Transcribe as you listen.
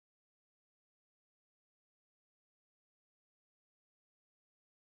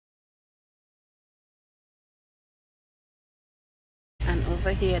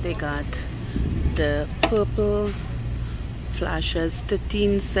Over here they got the purple flashes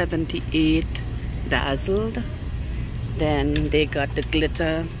 1378 dazzled. Then they got the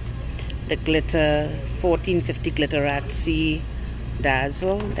glitter 1450 Glitterazzi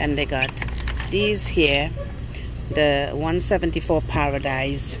dazzle. Then they got these here, the 174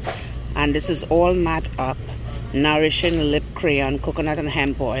 Paradise, and this is all matte up, nourishing lip crayon, coconut and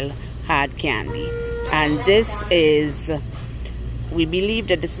hemp oil, hard candy. And this is, we believe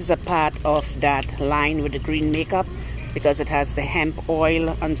that this is a part of that line with the green makeup because it has the hemp oil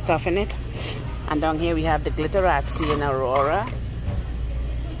and stuff in it. And down here we have the Glitterazzi in Aurora.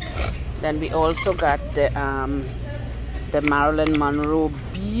 Then we also got the Marilyn Monroe,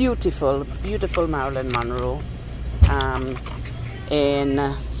 beautiful Marilyn Monroe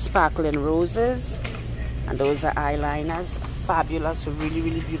in Sparkling Roses, and those are eyeliners, fabulous,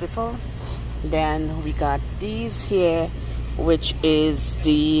 really beautiful. Then we got these here, which is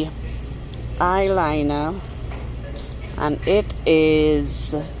the eyeliner, and it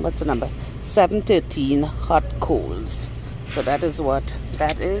is, what's the number, 713 Hot Coals. So that is what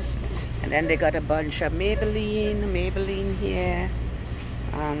that is. And then they got a bunch of Maybelline here,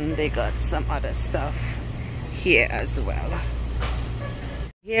 and they got some other stuff here as well.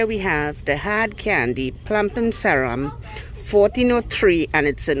 Here we have the hard candy plumping serum 1403, and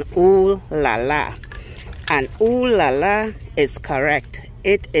it's an Ooh La La. And Ooh La La is correct.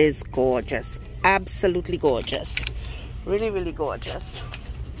 It is gorgeous, absolutely gorgeous, really gorgeous.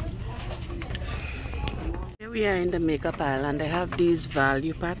 Here we are in the makeup aisle, and they have these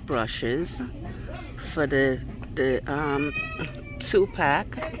value pack brushes for the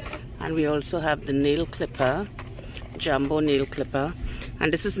 2-pack, and we also have the nail clipper, jumbo nail clipper.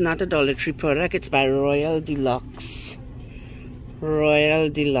 And this is not a Dollar Tree product, it's by Royal Deluxe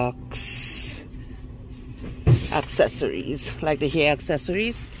accessories, like the hair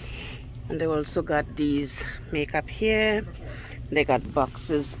accessories. And they also got these makeup here. They got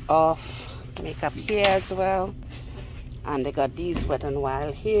boxes of makeup here as well, and they got these Wet n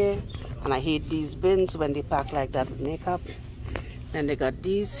Wild here, and I hate these bins when they pack like that with makeup. Then they got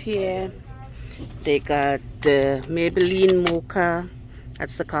these here. They got the Maybelline Mocha,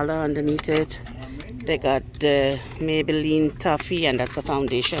 that's the color underneath it. They got the Maybelline Toffee, and that's a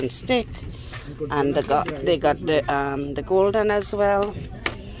foundation stick. And they got the golden as well.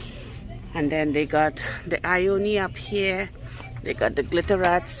 And then they got the Ioni up here. They got the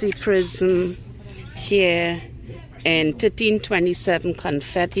Glitterazzi Prism here in 1327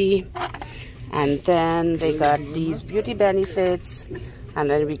 Confetti. And then they got these Beauty Benefits. And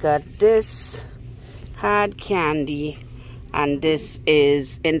then we got this hard candy. And this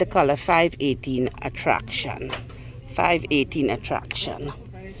is in the color 518 Attraction. 518 Attraction.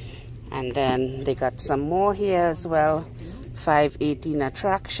 And then they got some more here as well. 518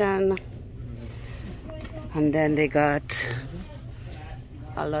 Attraction. And then they got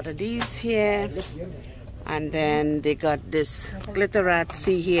a lot of these here, and then they got this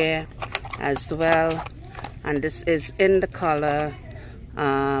Glitterazzi here as well, and this is in the color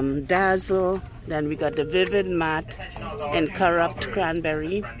Dazzle. Then we got the Vivid Matte in Corrupt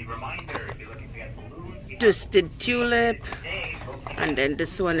Cranberry, Twisted Tulip, and then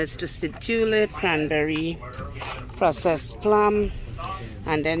this one is Twisted Tulip, Cranberry, Processed Plum.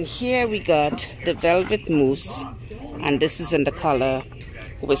 And then here we got the Velvet Mousse, and this is in the color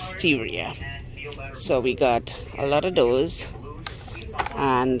Wisteria. So we got a lot of those,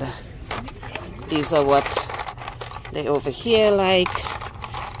 and these are what they over here like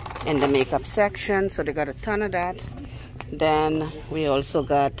in the makeup section. So they got a ton of that. Then we also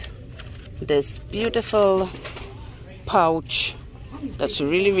got this beautiful pouch that's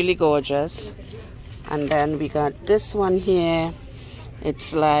really gorgeous. And then we got this one here.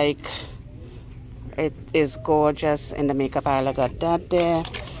 It's like, it is gorgeous in the makeup aisle. I got that there.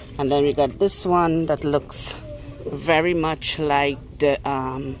 And then we got this one that looks very much like the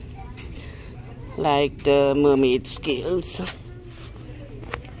mermaid scales.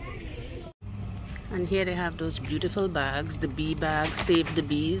 And here they have those beautiful bags, the bee bag, Save the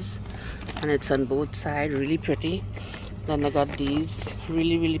Bees, and it's on both sides, really pretty. Then they got these,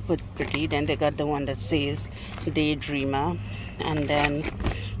 really pretty. Then they got the one that says Daydreamer. And then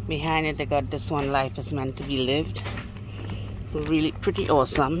behind it they got this one, Life is Meant to Be Lived. Really pretty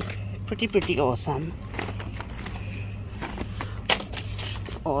awesome. Pretty awesome.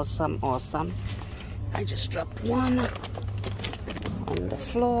 Awesome. I just dropped one on the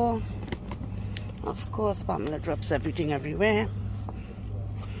floor. Of course, Pamela drops everything everywhere.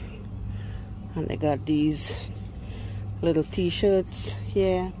 And they got these little t-shirts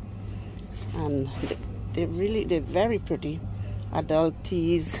here, and they're very pretty. adult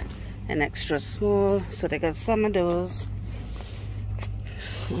tees and extra small, so they got some of those.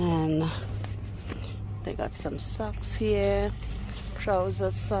 And they got some socks here,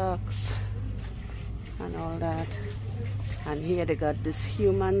 trouser socks and all that. And here they got this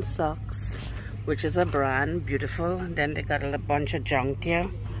Human socks, which is a brand, beautiful. And then they got a bunch of junk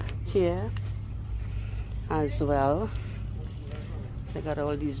here as well. They got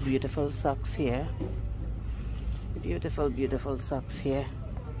all these beautiful socks here. Beautiful, beautiful socks here.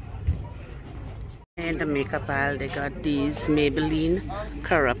 In the makeup aisle, they got these Maybelline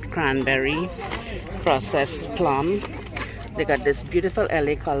Corrupt Cranberry Processed Plum. They got this beautiful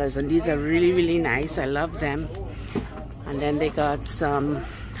LA colors, and these are really, really nice. I love them. And then they got some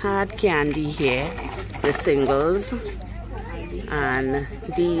hard candy here, the singles. And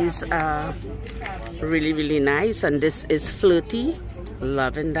these are really, really nice. And this is Flirty.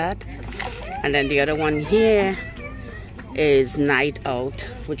 Loving that. And then the other one here is Night Out,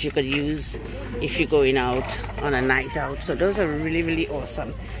 which you could use if you're going out on a night out. So those are really, really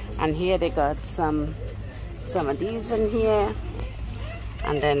awesome. And here they got some of these in here.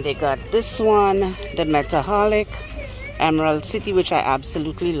 And then they got this one, the Metaholic Emerald City, which I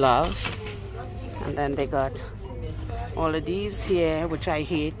absolutely love. And then they got all of these here, which I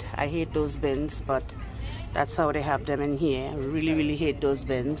hate. I hate those bins, but that's how they have them in here. Really, really hate those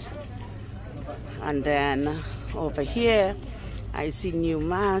bins. And then over here, I see new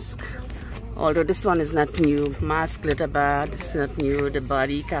mask. Although this one is not new. Mask Glitter Bar, this is not new. The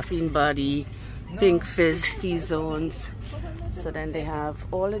Body, Caffeine Body, Pink Fizz, T-Zones. So then they have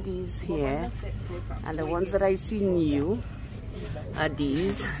all of these here. And the ones that I see new are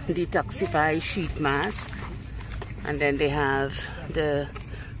these Detoxify Sheet Mask. And then they have the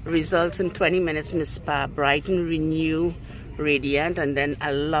Results in 20 Minutes Miss Spa Brighten, Renew, Radiant. And then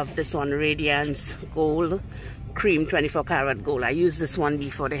I love this one, Radiance Gold Cream 24 Karat Gold. I used this one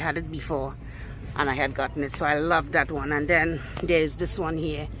before. They had it before and I had gotten it, so I love that one. And then there's this one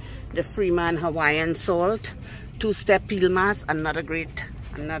here, the Freeman Hawaiian Salt 2-step peel mask. Another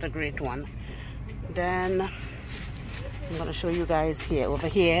great one. Then I'm gonna show you guys here. Over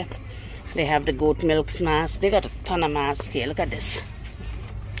here they have the Goat Milk mask. They got a ton of masks here. Look at this.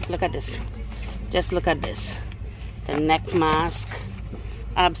 Look at this. Just look at this. The neck mask.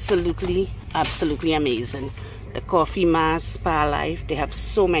 Absolutely amazing. The coffee mask, Spa Life. They have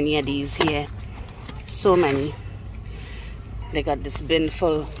so many of these here. So many. They got this bin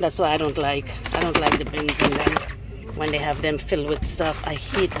full. That's why I don't like the bins in them when they have them filled with stuff. I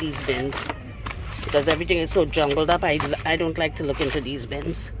hate these bins because everything is so jumbled up. I don't like to look into these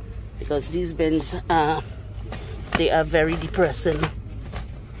bins because these bins they are very depressing.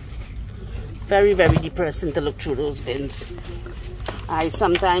 Very, very depressing to look through those bins. I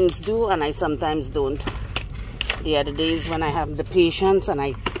sometimes do and I sometimes don't. There are the days when I have the patience and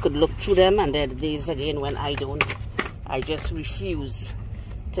I could look through them, and there are the days again when I don't. I just refuse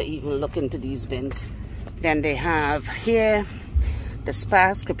to even look into these bins. Then they have here the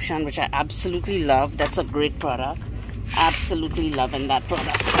Spa-scription, which I absolutely love. That's a great product. Absolutely loving that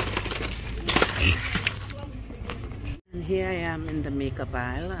product. And here I am in the makeup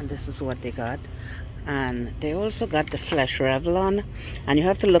aisle, and this is what they got. And they also got the Flesh Revlon, and you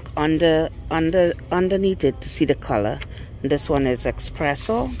have to look underneath it to see the color. This one is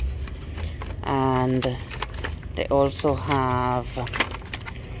Espresso, and they also have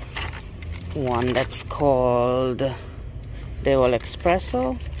one that's called the All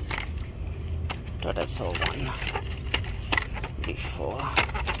Espresso. So that's all one before.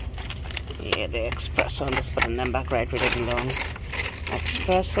 Yeah, the Espresso. I'm just putting them back right where they belong.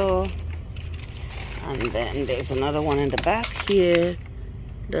 Espresso. And then there's another one in the back here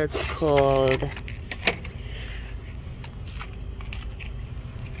that's called,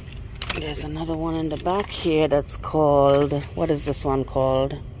 there's another one in the back here that's called, what is this one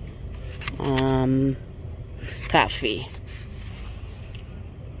called? Coffee.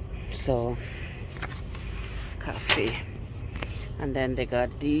 So, coffee. And then they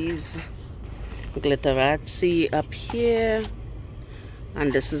got these Glitterazzi up here.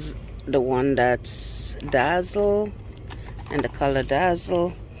 And this is the one that's Dazzle, and the color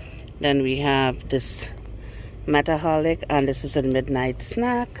Dazzle. Then we have this Metaholic, and this is a Midnight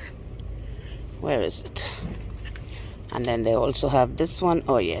Snack. Where is it? And then they also have this one.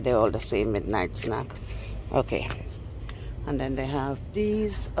 Oh yeah, they're all the same, Midnight Snack. Okay. And then they have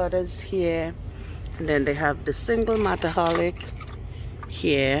these others here. And then they have the single Metaholic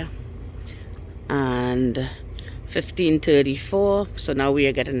here. And 1534. So now we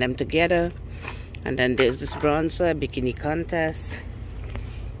are getting them together. And then there's this bronzer Bikini Contest.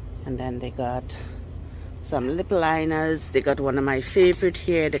 And then they got some lip liners. They got one of my favorite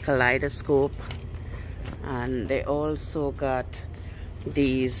here, the Kaleidoscope. And they also got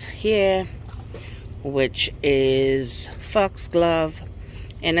these here, which is foxglove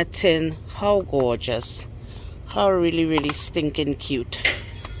in a tin. How gorgeous. How really stinking cute.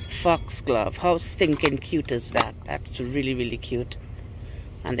 Foxglove. How stinking cute is that? That's really cute.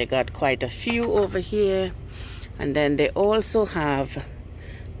 And they got quite a few over here. And then they also have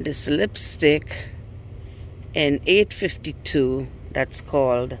this lipstick in 852 that's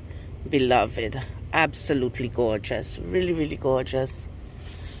called Beloved. Absolutely gorgeous. Really gorgeous.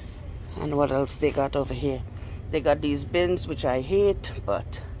 And what else they got over here? They got these bins, which I hate,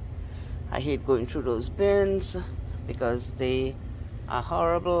 but I hate going through those bins because they are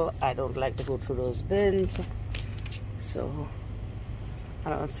horrible. I don't like to go through those bins. So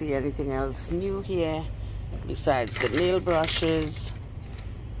I don't see anything else new here besides the nail brushes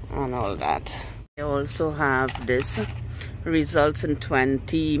and all that. They also have this results in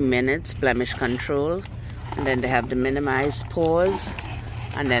 20 minutes blemish control, and then they have the minimize pores,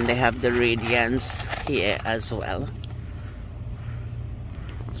 and then they have the radiance here as well.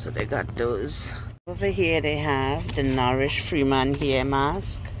 So they got those. Over here they have the Nourish Freeman hair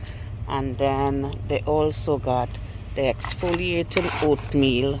mask, and then they also got the exfoliating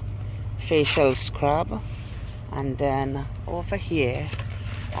oatmeal facial scrub. And then over here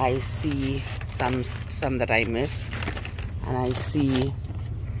I see some that I missed, and I see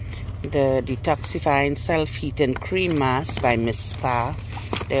the detoxifying self-heating cream mask by Miss Spa.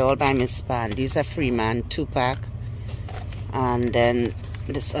 They're all by Miss Spa, and these are Freeman 2-pack, and then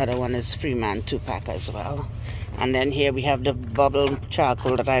this other one is Freeman 2-pack as well. And then here we have the bubble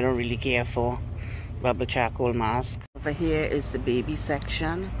charcoal that I don't really care for, bubble charcoal mask. Over here is the baby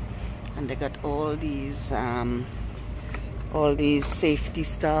section, and they got all these safety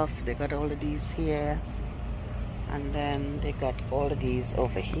stuff. They got all of these here, and then they got all of these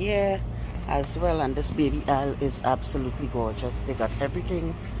over here as well. And this baby aisle is absolutely gorgeous. They got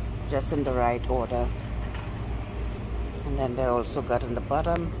everything just in the right order. And then they also got in the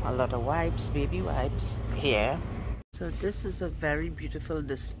bottom a lot of wipes, baby wipes here. So this is a very beautiful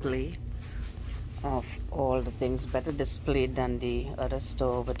display of all the things, better displayed than the other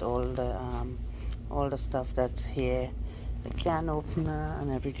store with all the stuff that's here, the can opener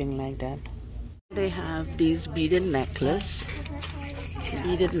and everything like that. They have these beaded necklace,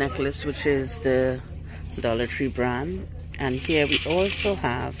 which is the Dollar Tree brand. And here we also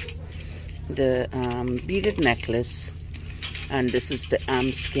have the beaded necklace, and this is the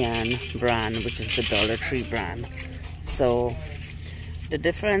Amscan brand, which is the Dollar Tree brand. So the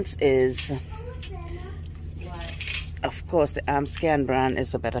difference is, of course, the Amscan brand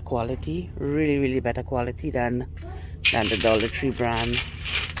is a better quality, really better quality than the Dollar Tree brand.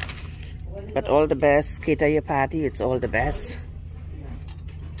 But all the best, cater your party, it's all the best.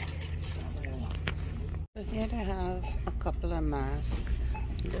 So here they have a couple of masks.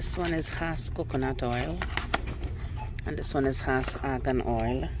 This one is Haas coconut oil, and this one is Haas argan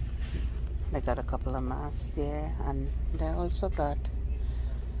oil. They got a couple of masks there, and they also got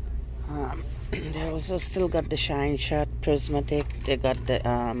they also still got the Shine Shot Prismatic. They got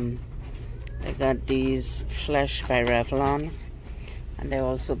these Flesh by Revlon, and they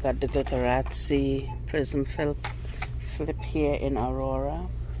also got the Glitterazzi Prism Flip here in Aurora.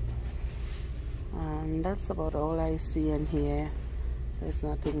 And that's about all I see in here. There's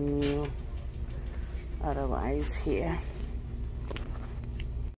nothing new otherwise here.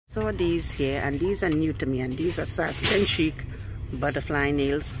 So these here, and these are new to me, and these are Satin Chic butterfly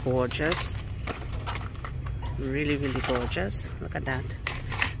nails. Gorgeous, really gorgeous. Look at that.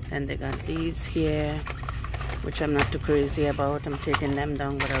 And they got these here, which I'm not too crazy about. I'm taking them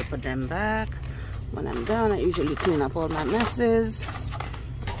down, but I'll put them back when I'm done. I usually clean up all my messes.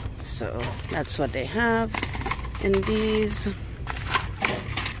 So that's what they have in these.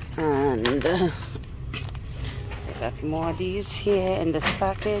 And they got more of these here in this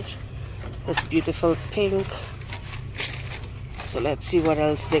package, this beautiful pink. So let's see what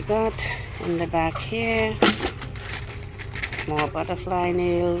else they got in the back here. More butterfly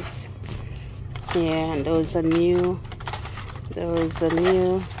nails here, and those are new. Those are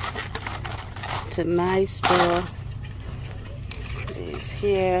new to my store. These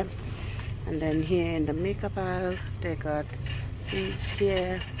here, and then here in the makeup aisle they got these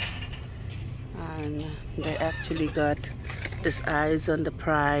here, and they actually got this Eyes on the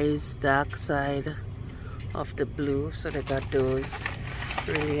Prize Dark Side of the Blue. So they got those,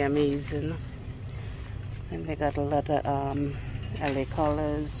 really amazing. And they got a lot of LA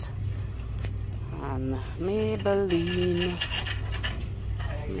Colors and Maybelline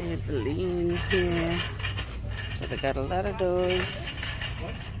here. So they got a lot of those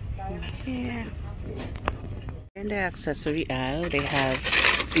here. In the accessory aisle, they have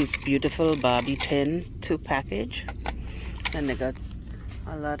these beautiful Barbie pin 2-package. Then they got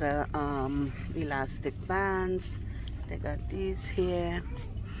a lot of elastic bands. They got these here.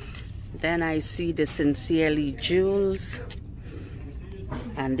 Then I see the Sincerely Jewels,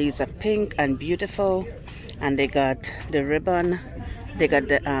 and these are pink and beautiful. And they got the ribbon. They got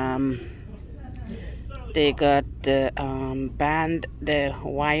the band, the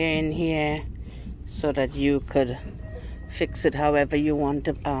wire in here, so that you could fix it however you want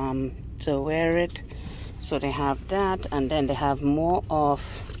to wear it. So they have that, and then they have more of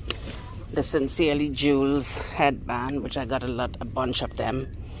the Sincerely Jewels headband, which I got a bunch of them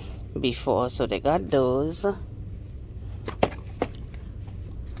before. So they got those, and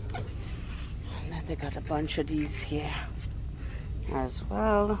then they got a bunch of these here as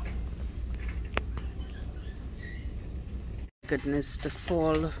well. Goodness, the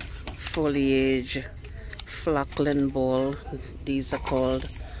fall foliage Flocklin ball. These are called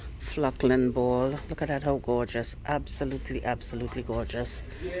Flocklin ball. Look at that, how gorgeous. Absolutely, absolutely gorgeous.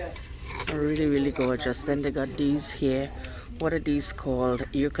 Really, really gorgeous. Then they got these here. What are these called?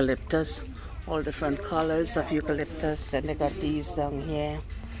 Eucalyptus. All different colors of eucalyptus. Then they got these down here,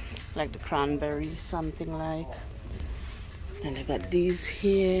 like the cranberry, something like. And they got these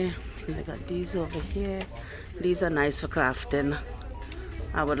here. And they got these over here. These are nice for crafting.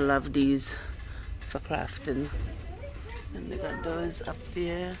 I would love these for crafting. And they got those up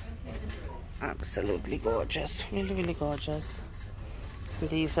there. Absolutely gorgeous. Really, really gorgeous.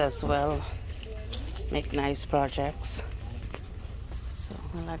 These as well make nice projects. So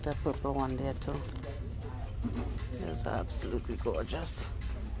I like that purple one there too. Those are absolutely gorgeous.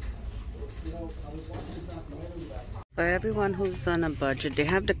 For everyone who's on a budget, they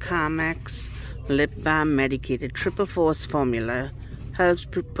have the Carmex Lip Balm Medicated Triple Force Formula. Helps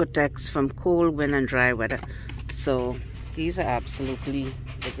protects from cold, wind and dry weather. So these are absolutely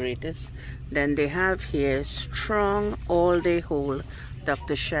the greatest. Then they have here Strong All Day Hold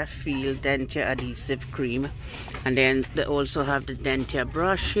Dr. Sheffield Denture Adhesive Cream. And then they also have the Denture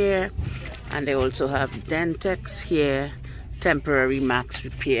brush here. And they also have Dentex here Temporary Max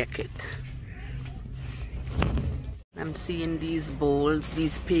Repair Kit. I'm seeing these bowls,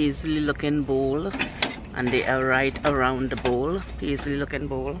 these paisley looking bowl, and they are right around the bowl, paisley looking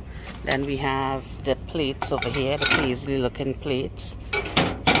bowl. Then we have the plates over here, the paisley looking plates.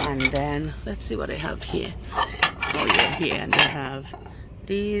 And then let's see what I have here. Oh yeah, here, and they have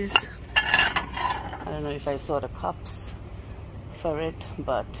these. I don't know if I saw the cups for it,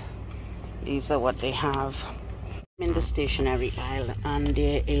 but these are what they have. I'm in the stationery aisle, and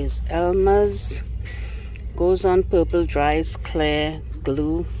there is Elmer's Goes On Purple Dries Clear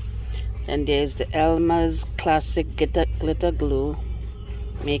Glue. And there's the Elmer's Classic Glitter Glue,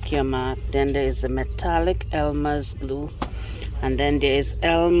 Make Your Mark. Then there's the Metallic Elmer's Glue. And then there's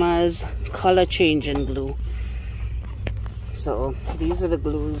Elmer's Color Changing Glue. So these are the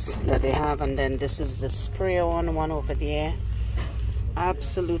glues that they have. And then this is the spray on one over there.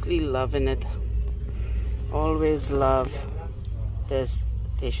 Absolutely loving it. Always love this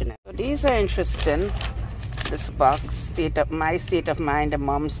stationery. So these are interesting. This box, My State of Mind, the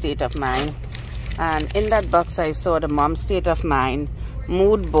Mom State of Mind. And in that box I saw the Mom State of Mind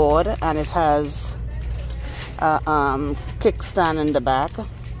mood board, and it has a kickstand in the back,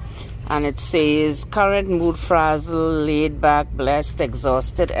 and it says current mood frazzle, laid back, blessed,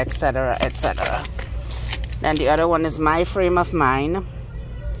 exhausted, etc., etc. Then the other one is My Frame of Mind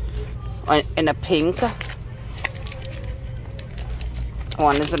in a pink.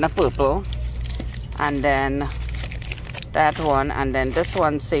 One is in a purple. And then that one, and then this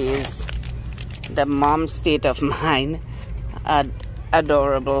one says the Mom State of Mind,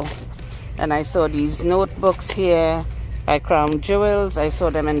 adorable. And I saw these notebooks here by Crown Jewels. I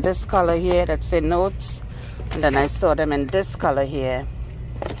saw them in this color here that say notes, and then I saw them in this color here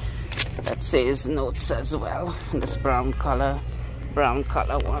that says notes as well, in this brown color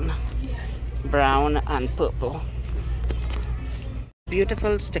one, brown and purple.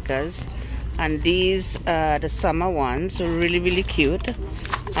 Beautiful stickers. And these are the summer ones, really, really cute.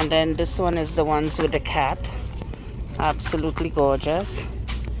 And then this one is the ones with the cat. Absolutely gorgeous.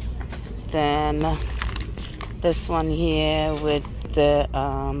 Then this one here with the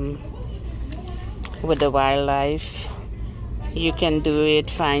wildlife. You can do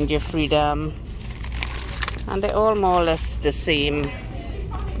it, find your freedom. And they're all more or less the same.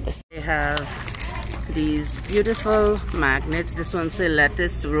 They have these beautiful magnets. This one says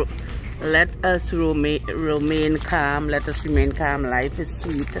let us remain calm. Let us remain calm. Life is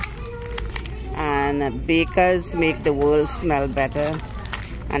sweet. And and bakers make the world smell better.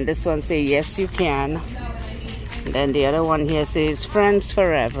 And this one say yes you can. And then the other one here says friends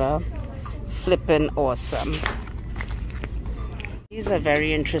forever, flippin' awesome. These are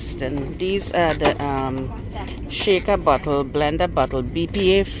very interesting. These are the shaker bottle, blender bottle,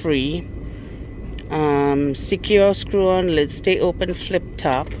 BPA free, secure screw on lid, stay open, flip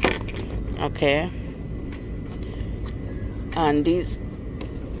top. Okay, and these,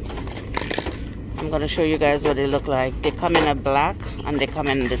 I'm going to show you guys what they look like. They come in a black and they come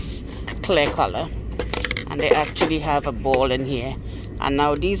in this clear color, and they actually have a ball in here. And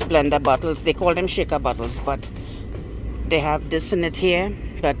now these blender bottles, they call them shaker bottles, but they have this in it here.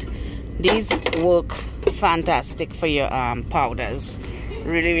 But these work fantastic for your powders,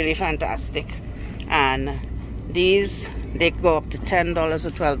 really fantastic. And these, they go up to $10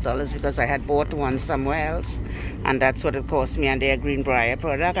 or $12 because I had bought one somewhere else, and that's what it cost me. And they're Greenbrier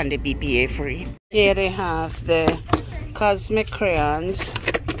product and they're BPA free. Here they have the Cosmic crayons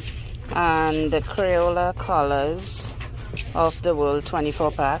and the Crayola colors of the world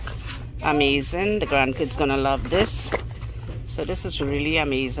 24 pack. Amazing. The grandkids gonna love this. So this is really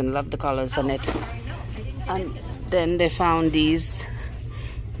amazing. Love the colors on it. And then they found these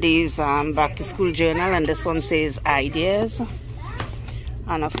back to school journal, and this one says ideas,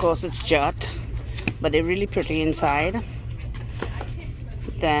 and of course it's jot, but they're really pretty inside.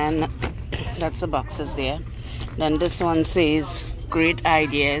 Then that's the boxes there. Then this one says great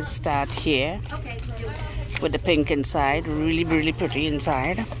ideas start here, with the pink inside, really pretty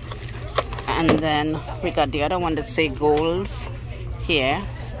inside. And then we got the other one that say goals here,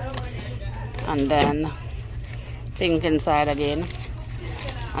 and then pink inside again.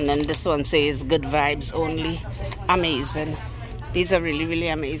 And then this one says good vibes only. Amazing. These are really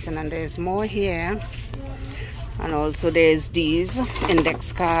amazing. And there's more here. And also there's these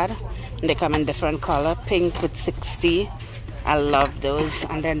index card. And they come in different color. Pink with 60. I love those.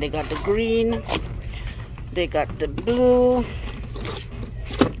 And then they got the green. They got the blue.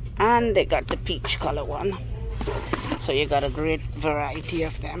 And they got the peach color one. So you got a great variety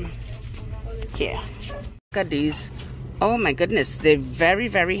of them here. Look at these. Oh my goodness, they're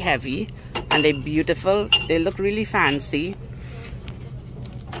very heavy and they're beautiful. They look really fancy.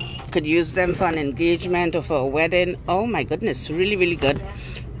 Could use them for an engagement or for a wedding. Oh my goodness, really good.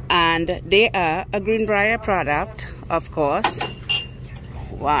 And they are a Greenbrier product, of course.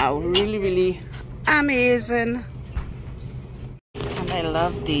 Wow, really amazing. And I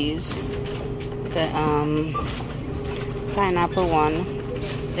love these. The pineapple one.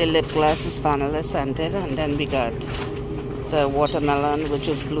 The lip gloss is vanilla scented, and then we got the watermelon, which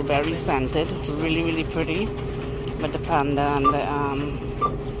is blueberry scented, really pretty. But the panda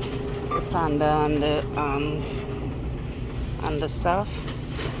and the stuff,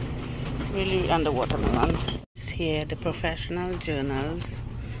 really, and the watermelon. It's here the professional journals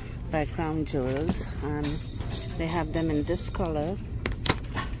by Crown Jewels, and they have them in this color,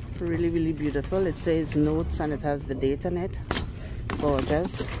 really beautiful. It says notes and it has the date on it.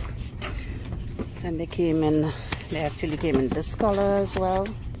 Gorgeous. And they actually came in this color as well,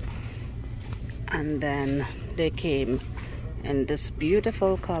 and then they came in this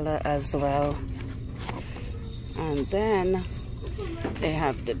beautiful color as well. And then they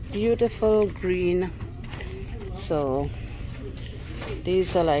have the beautiful green. So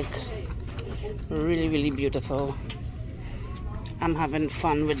these are like really beautiful. I'm having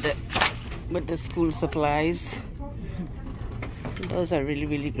fun with the school supplies. Those are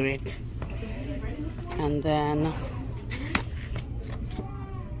really great. And then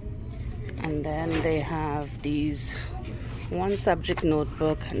they have these one subject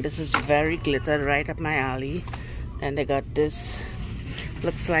notebook, and this is very glitter, right up my alley. Then they got this,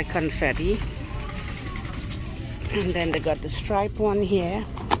 looks like confetti. And then they got the stripe one here,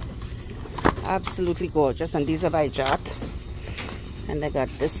 absolutely gorgeous, and these are by Jot. And they got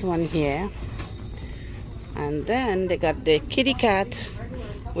this one here, and then they got the kitty cat,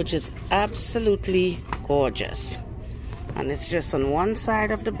 which is absolutely gorgeous, and it's just on one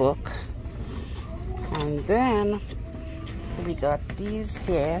side of the book. And then we got these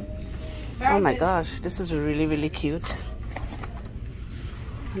here. Oh my gosh, this is really cute.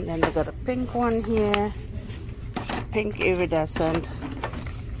 And then they got a pink one here, pink iridescent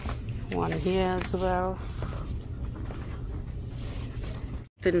one here as well.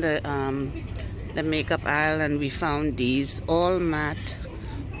 In the makeup aisle, and we found these all matte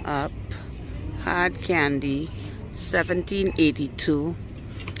up hard candy 1782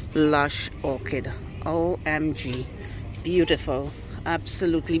 Lush Orchid. OMG, beautiful,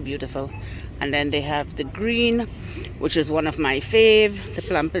 absolutely beautiful. And then they have the green, which is one of my fave, the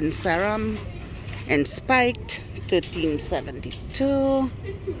Plumping Serum in spiked, $13.72.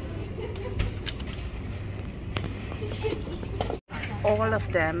 All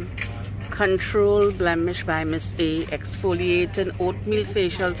of them. Control Blemish by Miss A, exfoliating oatmeal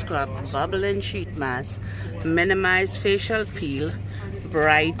facial scrub, bubbling sheet mask, minimize facial peel,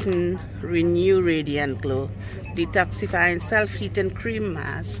 brighten, renew radiant glow, detoxifying self-heating cream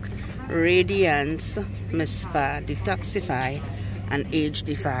mask, radiance, Miss Spa, detoxify and age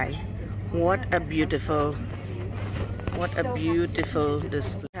defy. What a beautiful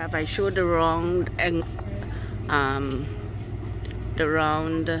display. Have I showed the round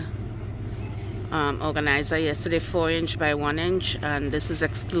organizer yesterday, 4" by 1", and this is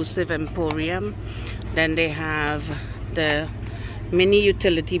exclusive Emporium. Then they have the mini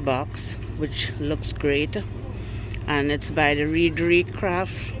utility box, which looks great, and it's by the Reedery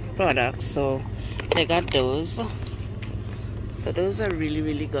Craft products, so they got those. So those are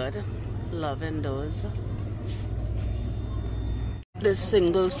really good. Loving those. This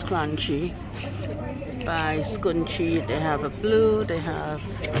single scrunchie by Scunchie. They have a blue, they have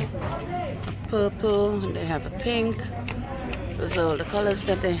a purple, and they have a pink. Those are all the colors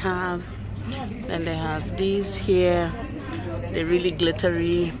that they have. Then they have these here. They're really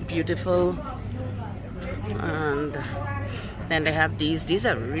glittery, beautiful. And then they have these. These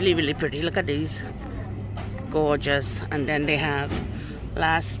are really pretty. Look at these. Gorgeous. And then they have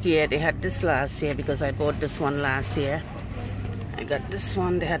last year. They had this last year because I bought this one last year. I got this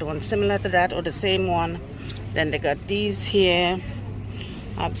one. They had one similar to that or the same one. Then they got these here.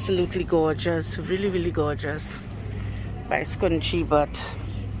 Absolutely gorgeous. Really gorgeous. By Scunchie, but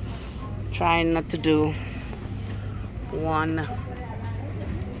trying not to do one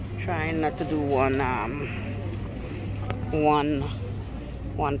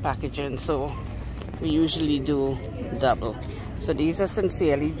packaging, so we usually do double. So these are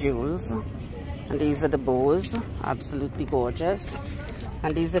Sincerely Jewels, and these are the bows. Absolutely gorgeous.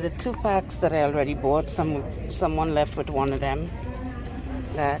 And these are the 2 packs that I already bought. Someone left with one of them.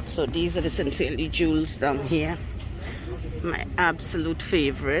 So these are the Sincerely Jewels down here, my absolute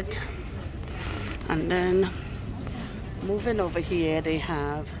favorite. And then moving over here, they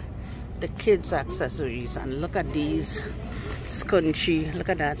have the kids accessories, and look at these Scunchie. Look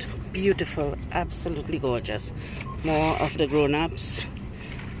at that, beautiful, absolutely gorgeous. More of the grown-ups.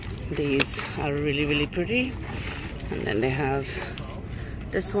 These are really pretty. And then they have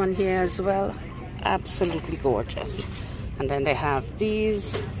this one here as well, absolutely gorgeous. And then they have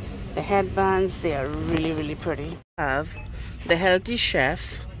these, the headbands. They are really pretty. Have the Healthy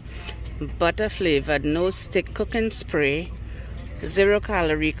Chef butter flavored no stick cooking spray, 0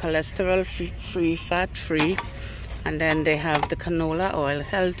 calorie, cholesterol free, fat free. And then they have the canola oil,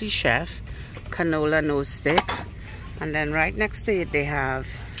 Healthy Chef canola no stick. And then right next to it they have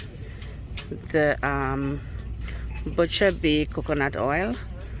the Butcher Bay coconut oil.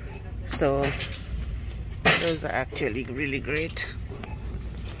 So those are actually really great.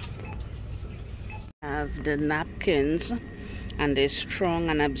 Have the napkins, and they're strong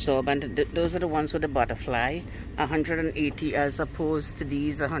and absorbent. Those are the ones with the butterfly, 180 as opposed to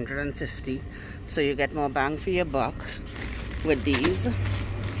these 150. So you get more bang for your buck with these.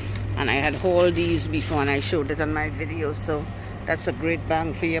 And I had hauled these before and I showed it on my video, so that's a great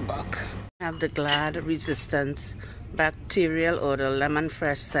bang for your buck. I have the Glad Resistance Bacterial Odor Lemon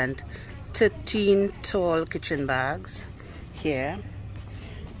Fresh Scent 13 tall kitchen bags here.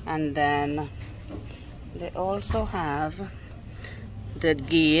 And then they also have the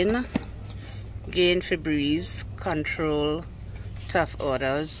Gain Febreze Control Tough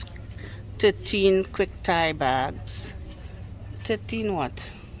Odors 13 quick tie bags. 13 what?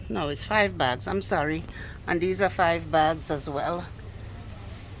 No, it's 5 bags. I'm sorry. And these are 5 bags as well.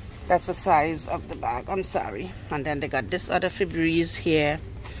 That's the size of the bag. I'm sorry. And then they got this other Febreze here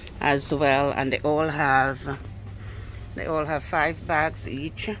as well, and they all have 5 bags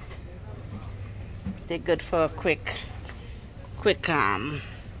each. They're good for a quick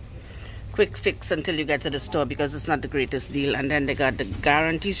fix until you get to the store, because it's not the greatest deal. And then they got the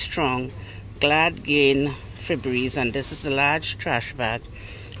Guarantee Strong Glad Gain Febreze, and this is a large trash bag,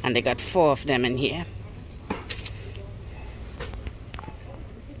 and they got 4 of them in here.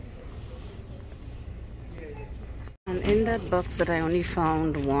 And in that box that I only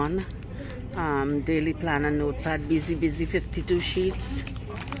found one daily planner notepad, busy 52 sheets.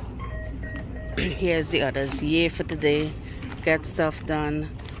 Here's the others. Yay for today, get stuff done,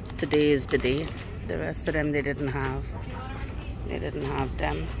 today is the day. The rest of them they didn't have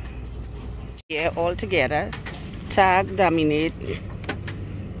them here. All together: Tag Dominate,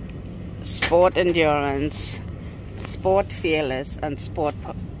 Sport Endurance, Sport Fearless, and Sport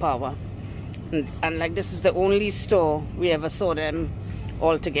Power. And like, this is the only store we ever saw them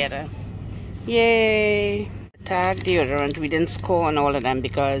all together. Yay! Tag deodorant, we didn't score on all of them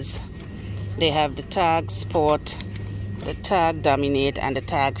because they have the Tag Sport, the Tag Dominate, and the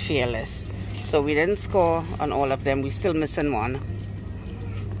Tag Fearless. So we didn't score on all of them. We're still missing one.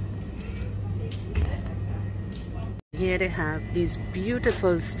 Here they have these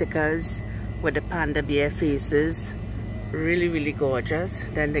beautiful stickers with the panda bear faces. Really, really gorgeous.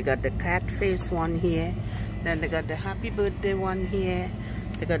 Then they got the cat face one here. Then they got the happy birthday one here.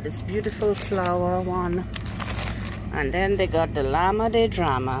 They got this beautiful flower one. And then they got the Llama de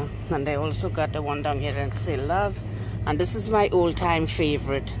Drama. And they also got the one down here that say love. And this is my old-time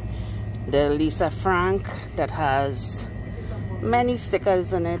favorite, the Lisa Frank, that has many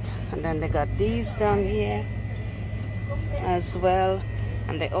stickers in it. And then they got these down here as well.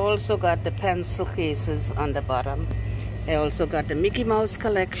 And they also got the pencil cases on the bottom. They also got the Mickey Mouse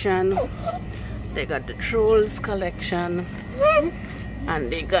collection. They got the Trolls collection.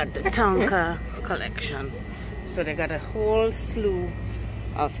 And they got the Tonka collection. So they got a whole slew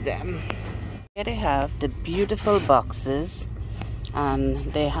of them. Here they have the beautiful boxes, and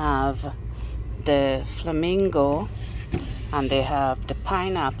they have the flamingo, and they have the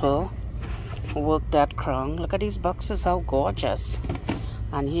pineapple, work that crown. Look at these boxes, how gorgeous.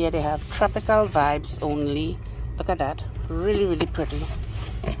 And here they have tropical vibes only. Look at that, really, really pretty.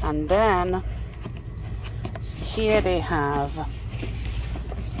 And then here they have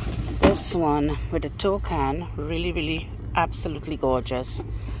this one with a toucan, really, really absolutely gorgeous.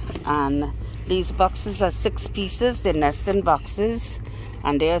 And these boxes are 6 pieces. They nest in boxes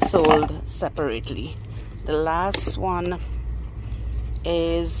and they are sold separately. The last one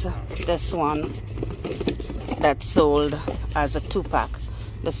is this one that's sold as a 2-pack.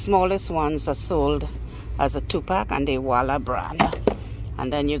 The smallest ones are sold as a 2-pack, and they Walla brand.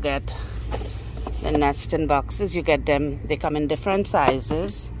 And then you get the nest in boxes. You get them, they come in different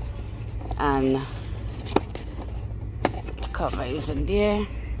sizes, and the cover is in there.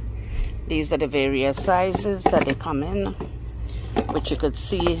 These are the various sizes that they come in, which you could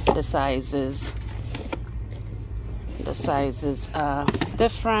see the sizes. The sizes are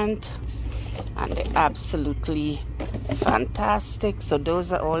different, and they're absolutely fantastic. So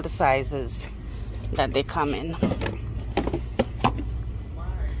those are all the sizes that they come in.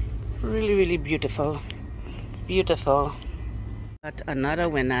 Really, really beautiful. Beautiful. Got another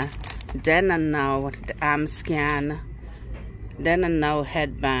winner. Then and Now, the arm scan. Then and Now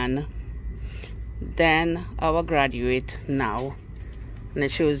headband. Then Our Graduate Now. And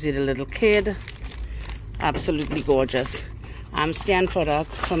it shows you the little kid. Absolutely gorgeous. Arm scan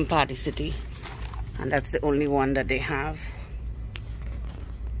product from Party City. And that's the only one that they have.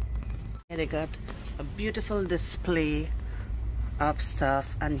 Here they got a beautiful display of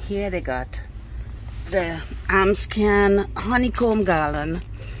stuff. And here they got the arm scan honeycomb garland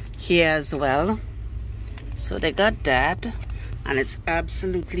here as well. So they got that, and it's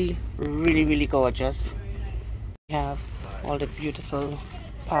absolutely really, really gorgeous. We have all the beautiful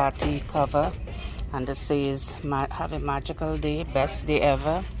party cover, and this says have a magical day, best day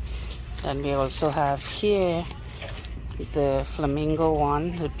ever. Then we also have here the flamingo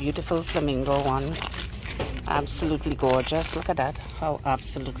one, the beautiful flamingo one. Absolutely gorgeous. Look at that, how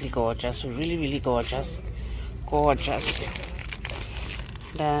absolutely gorgeous. Really, really gorgeous. Gorgeous.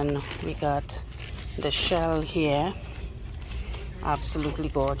 Then we got the shell here, absolutely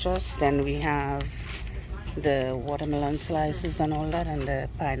gorgeous. Then we have the watermelon slices and all that, and the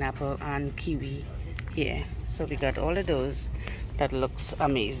pineapple and kiwi here. So we got all of those. That looks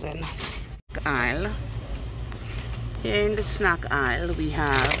amazing. Aisle. Here in the snack aisle we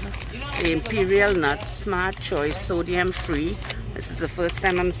have the Imperial Nut Smart Choice Sodium Free. This is the first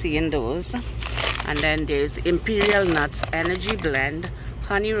time I'm seeing those. And then there's Imperial Nuts Energy Blend,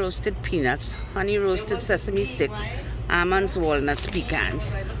 honey roasted peanuts, honey roasted sesame sticks, almonds, walnuts,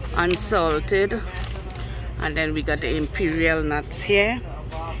 pecans, unsalted. And then we got the Imperial Nuts here.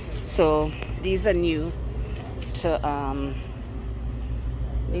 So these are new to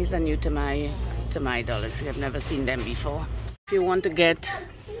my Dollar Tree. I've never seen them before. If you want to get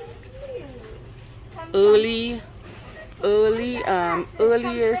earliest,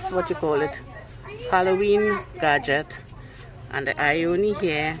 what you call it, Halloween gadget, and the Ioni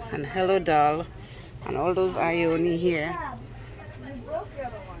here, and Hello Doll, and all those Ioni here.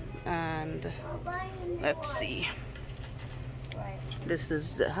 And let's see, this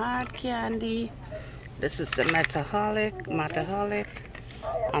is the hard candy, this is the Mataholic,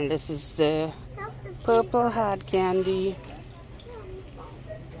 and this is the purple hard candy,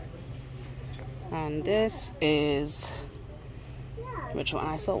 and this is Which one?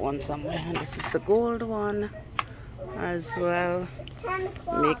 I saw one somewhere. And this is the gold one as well.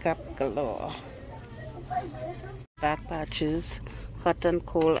 Makeup galore. Back patches, hot and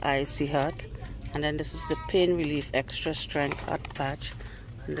cold, icy hot. And then this is the pain relief extra strength hot patch.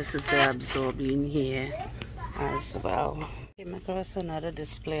 And this is the absorbing here as well. Came across another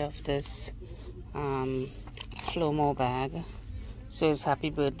display of this Flomo bag. Says happy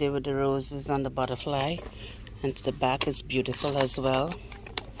birthday with the roses and the butterfly. And the back is beautiful as well.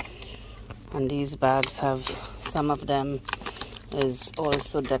 And these bags have, some of them is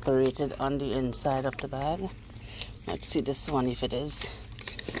also decorated on the inside of the bag. Let's see this one if it is.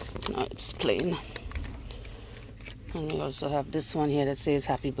 No, it's plain. And we also have this one here that says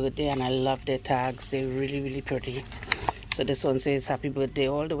happy birthday, and I love their tags. They're really, really pretty. So this one says happy birthday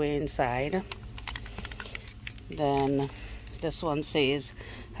all the way inside. Then this one says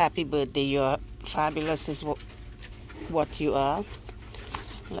happy birthday, you're fabulous is what you are.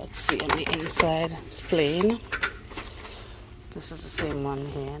 Let's see on the inside. It's plain. This is the same one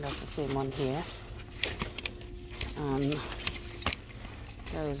here. That's the same one here. And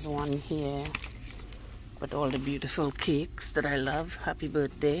there is one here with all the beautiful cakes that I love. Happy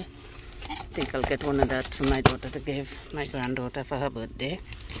birthday. I think I'll get one of that for my daughter to give my granddaughter for her birthday.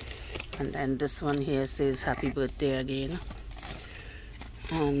 And then this one here says happy birthday again.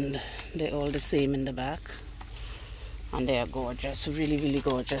 And they're all the same in the back. And they are gorgeous, really, really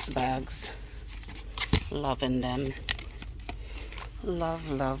gorgeous bags. Loving them. Love,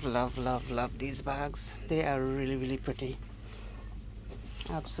 love, love, love, love these bags. They are really, really pretty.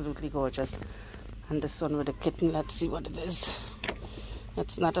 Absolutely gorgeous. And this one with a kitten, let's see what it is.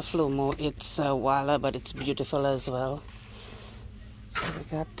 It's not a Flomo, it's a Walla, but it's beautiful as well. So we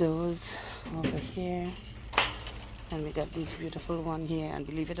got those over here. And we got these beautiful one here. And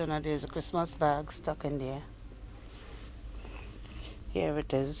believe it or not, there's a Christmas bag stuck in there. Here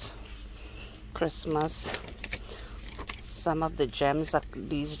it is. Christmas. Some of the gems,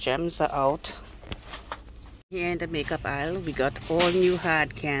 these gems are out. Here in the makeup aisle, we got all new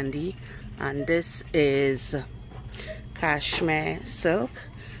hard candy. And this is cashmere silk.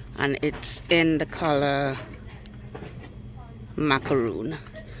 And it's in the color macaroon.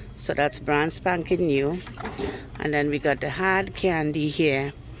 So that's brand spanking new. And then we got the hard candy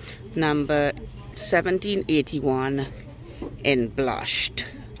here, number 1781 in blushed.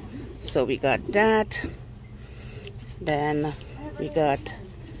 So we got that. Then we got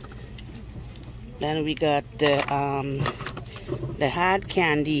the hard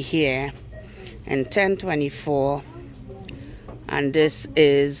candy here in 1024, and this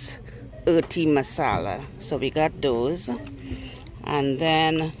is earthy masala. So we got those. And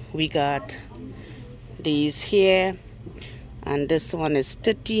then we got these here, and this one is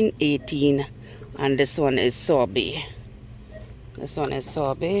 1318, and this one is sorbet. This one is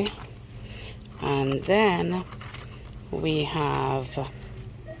sorbet. And then we have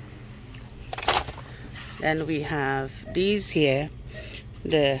these here,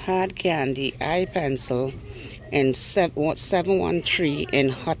 the hard candy eye pencil in 713 in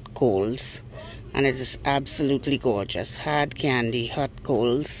hot coals. And it is absolutely gorgeous. Hard candy, hot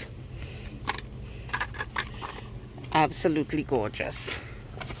coals. Absolutely gorgeous.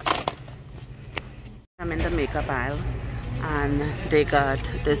 I'm in the makeup aisle, and they got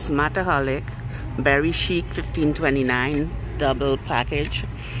this Mataholic Berry Chic 1529 double package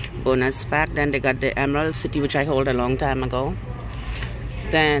bonus pack. Then they got the Emerald City, which I hold a long time ago.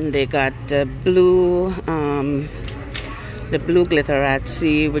 Then they got the blue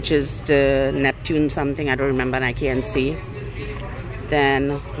Glitterazzi, which is the Neptune something, I don't remember and I can't see.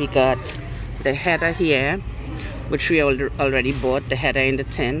 Then we got the header here, which we already bought, the header in the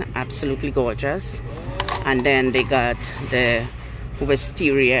tin, absolutely gorgeous. And then they got the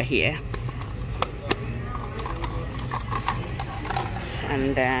wisteria here.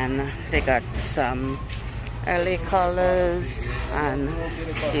 And then they got some LA colors, and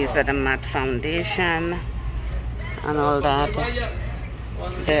these are the matte foundation and all that.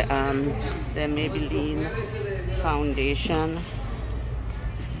 The Maybelline foundation.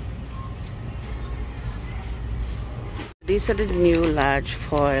 These are the new large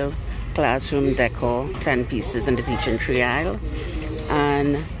foil classroom decor, 10 pieces in the teaching tree aisle.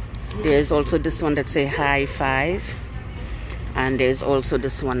 And there's also this one that says high five, and there's also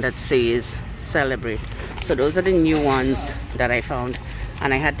this one that says celebrate. So those are the new ones that I found,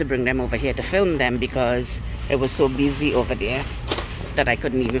 and I had to bring them over here to film them because it was so busy over there that I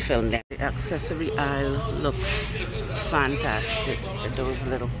couldn't even film them. The accessory aisle looks fantastic. Those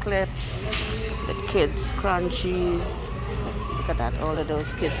little clips, the kids scrunchies. Look at that, all of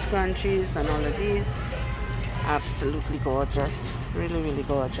those kids scrunchies and all of these. Absolutely gorgeous. Really, really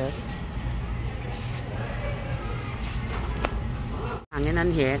gorgeous. Hanging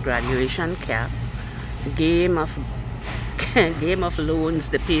on here, graduation cap, game of game of loans,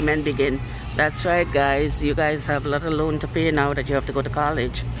 the payment begin. That's right, guys, you guys have a lot of loan to pay now that you have to go to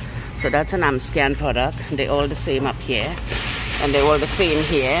college. So that's an Amscan product. They're all the same up here, and they're all the same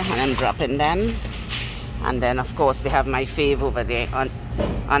here, and I'm dropping them. And then of course they have my fave over there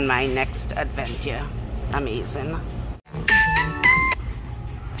on my next adventure. Amazing.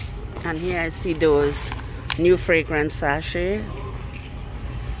 And here I see those new fragrance sachet,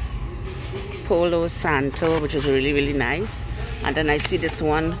 Palo Santo, which is really, really nice. And then I see this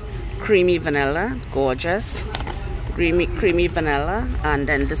one, creamy vanilla, gorgeous, creamy vanilla. And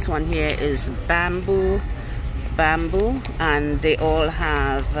then this one here is bamboo, and they all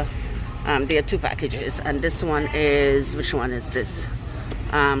have there are two packages. And this one is, which one is this?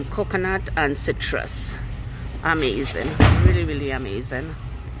 Coconut and citrus. Amazing, really, really amazing.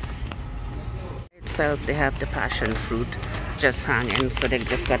 Itself, they have the passion fruit just hanging, so they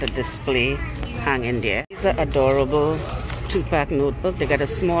just got a display hanging there. These are adorable 2-pack notebook. They got a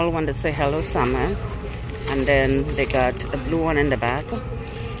small one that say Hello Summer, and then they got a blue one in the back,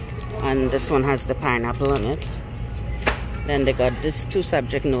 and this one has the pineapple on it. Then they got this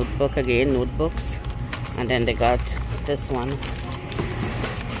 2-subject notebook, again notebooks, and then they got this one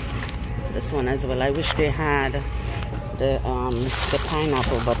as well. I wish they had the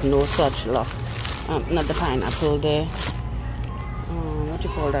pineapple, but no such luck. Not the pineapple, the what do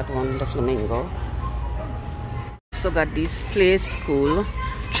you call that one, the flamingo. So got this Play School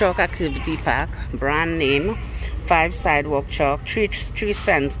chalk activity pack, brand name, 5 sidewalk chalk, 3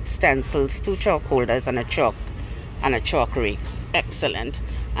 stencils, 2 chalk holders, and a chalk rake. Excellent.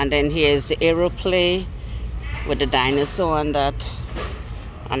 And then here's the Aeroplay with the dinosaur and that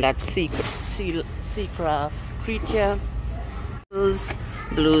seacraft creature.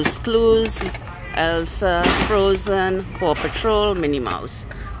 Blue's Clues, Elsa, Frozen, Paw Patrol, Minnie Mouse.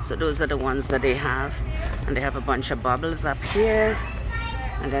 So those are the ones that they have. And they have a bunch of bubbles up here.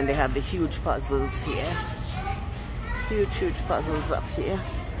 And then they have the huge puzzles here. Huge puzzles up here.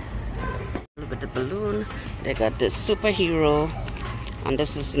 With the balloon. They got this superhero. And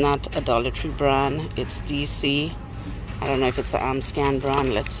this is not a Dollar Tree brand. It's DC. I don't know if it's an Amscan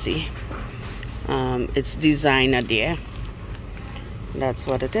brand. Let's see. It's designer there. That's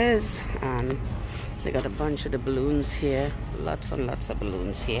what it is. And they got a bunch of the balloons here. Lots and lots of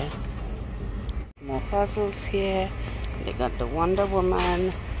balloons here. More puzzles here. They got the Wonder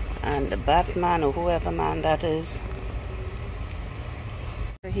Woman and the Batman, or whoever man that is.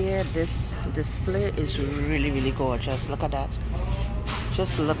 Here, this display is really, really gorgeous. Look at that.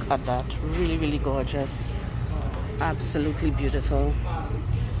 Just look at that. Really, really gorgeous. Absolutely beautiful.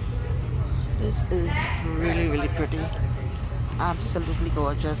 This is really, really pretty. Absolutely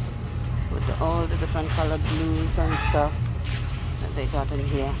gorgeous, with all the different colored blues and stuff that they got in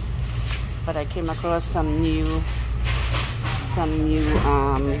here. But I came across some new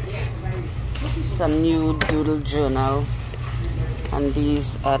doodle journal, and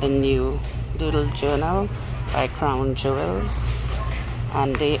these are the new doodle journal by Crown Jewels,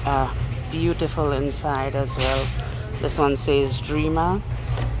 and they are beautiful inside as well. This one says Dreamer,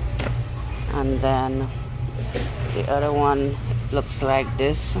 and then the other one looks like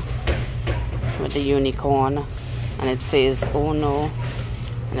this with the unicorn, and it says Oh No.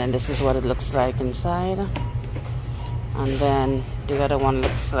 And then this is what it looks like inside. And then the other one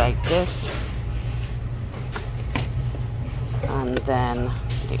looks like this. And then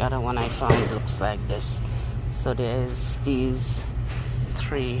the other one I found looks like this. So there's these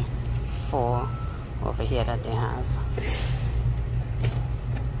 3, 4 over here that they have.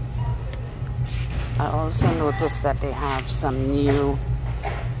 I also noticed that they have some new,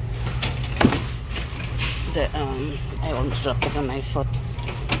 I almost dropped it on my foot.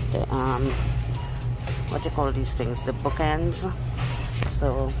 The what do you call these things? The bookends.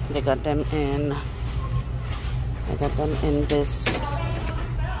 So they got them in. This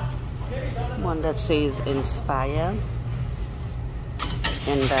one that says Inspire,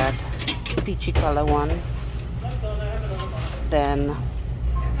 in that peachy color one. Then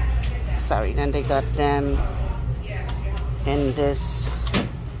they got them in this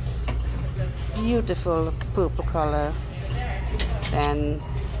beautiful purple color. Then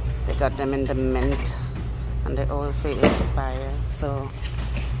they got them in the mint, and they all say Inspire. So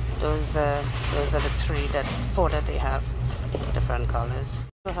those are the 4 that they have, different colors.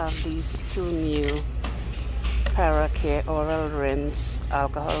 We have these 2 new Paracare Oral Rinse,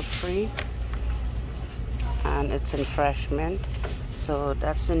 alcohol free, and it's in fresh mint. So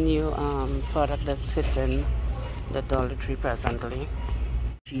that's the new product that's hitting the Dollar Tree presently.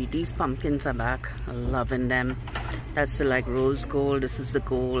 Gee, these pumpkins are back. Loving them. That's the like rose gold. This is the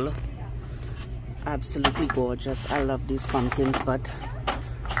gold. Absolutely gorgeous. I love these pumpkins, but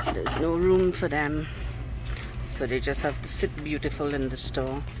there's no room for them, so they just have to sit beautiful in the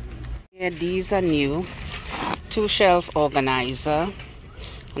store. Yeah, these are new. 2 shelf organizer,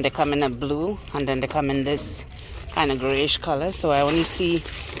 and they come in a blue, and then they come in this kind of grayish color, so I only see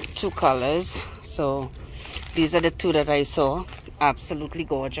 2 colors. So these are the 2 that I saw. Absolutely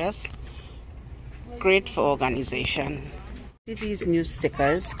gorgeous. Great for organization. See these new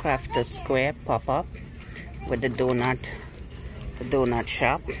stickers, Crafter Square pop-up with the donut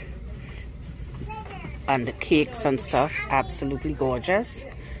shop and the cakes and stuff. Absolutely gorgeous.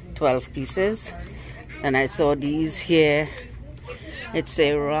 12 pieces. And I saw these here. It's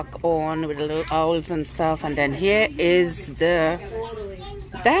a rock on with the little owls and stuff. And then here is the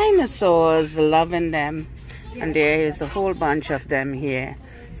dinosaurs. Loving them. And there is a whole bunch of them here.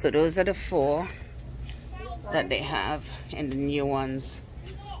 So those are the 4 that they have in the new ones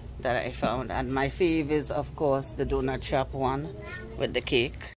that I found. And my fave is, of course, the donut shop one with the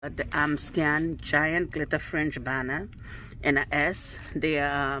cake. The Amscan giant glitter fringe banner in a S. The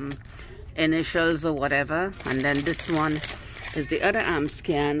initials or whatever. And then this one is the other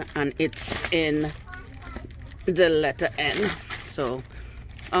Amscan, and it's in the letter N. So,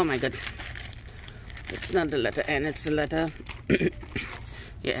 oh my god. It's not the letter N, it's the letter...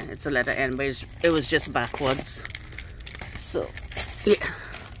 yeah, it's a letter N, but it was just backwards. So, yeah.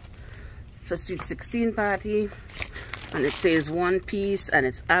 For Sweet 16 party. And it says 1 piece, and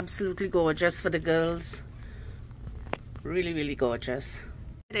it's absolutely gorgeous for the girls. Really, really gorgeous.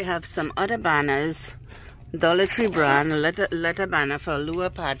 They have some other banners. Dollar Tree brand, letter banner for a lure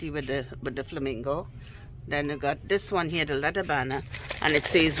party with the flamingo. Then you got this one here, the letter banner, and it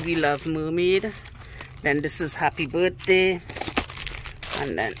says we love mermaid. Then this is happy birthday.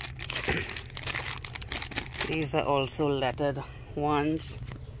 And then these are also lettered ones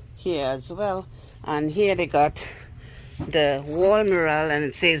here as well. And here they got the wall mural, and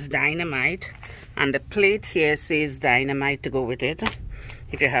it says dynamite, and the plate here says dynamite to go with it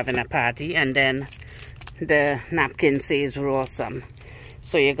if you're having a party. And then the napkin says rawsome.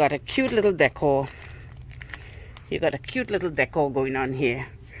 So you got a cute little decor. You got a cute little decor going on here.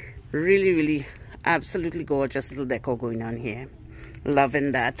 Really, really absolutely gorgeous little decor going on here.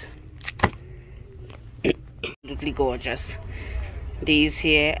 Loving that. Absolutely gorgeous. These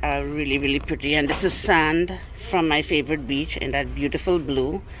here are really, really pretty. And this is sand from my favorite beach in that beautiful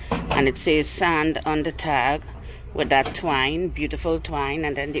blue. And it says sand on the tag with that twine, beautiful twine.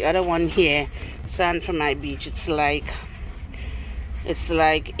 And then the other one here, sand from my beach. It's like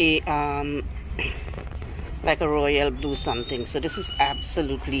a like a royal blue something. So this is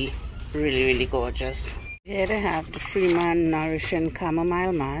absolutely really, really gorgeous. Here they have the Freeman Nourishing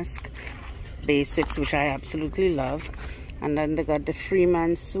Chamomile Mask Basics, which I absolutely love. And then they got the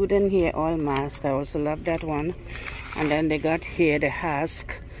Freeman Soothing Hair Oil Mask. I also love that one. And then they got here the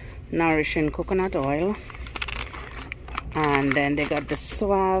Hask Nourishing Coconut Oil. And then they got the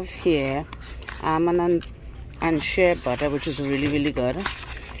Suave Hair Almond and Shea Butter, which is really, really good.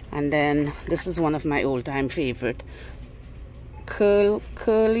 And then this is one of my all-time favorite.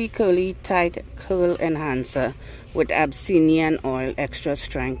 Curly Tight Curl Enhancer with Abyssinian Oil, extra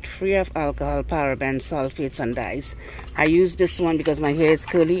strength, free of alcohol, parabens, sulfates, and dyes. I use this one because my hair is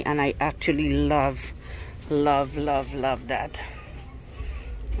curly, and I actually love that.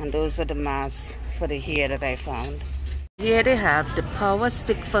 And those are the masks for the hair that I found. Here they have the Power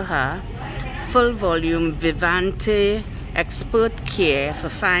Stick for Her Full Volume Vivante Expert Care for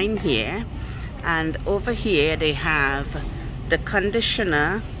fine hair. And over here they have the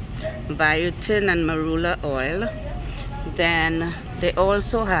conditioner, biotin and marula oil. Then they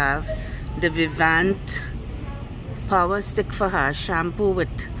also have the Vivant Power Stick for Her shampoo with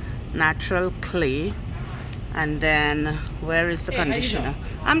natural clay. And then where is the conditioner?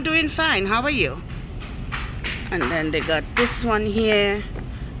 I'm doing fine, how are you? And then they got this one here,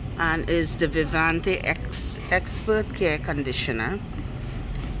 and is the Vivante Expert Care Conditioner.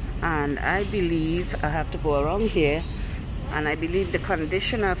 And I believe I have to go around here, and I believe the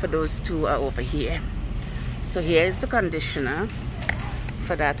conditioner for those two are over here. So here is the conditioner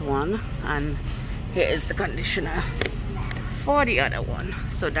for that one, and here is the conditioner for the other one.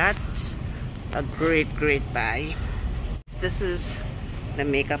 So that's a great buy. This is the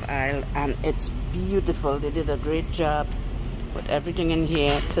makeup aisle, and it's beautiful. They did a great job with everything in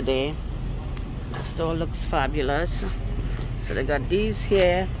here today. The store looks fabulous. So they got these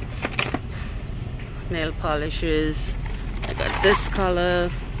here, nail polishes. I got this color,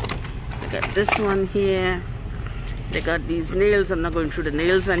 I got this one here, They got these nails. I'm not going through the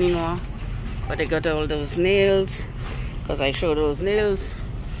nails anymore, but they got all those nails because I showed those nails.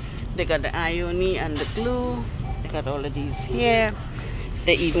 They got the iron and the glue. They got all of these here.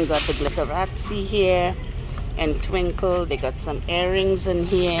 They even got the glitterazzi here and twinkle. They got some earrings in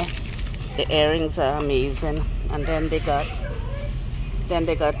here. The earrings are amazing. And then they got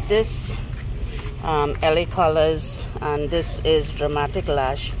this LA Colors, and this is Dramatic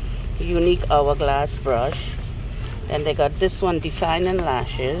Lash Unique Hourglass Brush. Then they got this one, Defining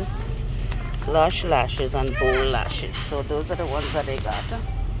Lashes, Lush Lashes, and Bold Lashes. So those are the ones that they got.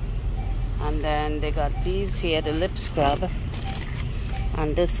 And then they got these here, the lip scrub,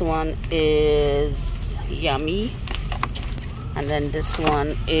 and this one is Yummy, and then this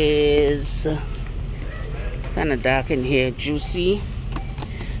one is kind of dark in here, Juicy.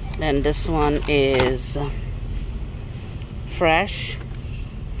 Then this one is Fresh,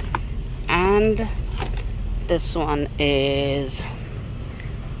 and this one is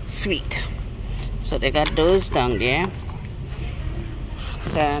Sweet. So they got those down there.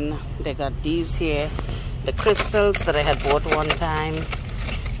 Then they got these here, the crystals that I had bought one time.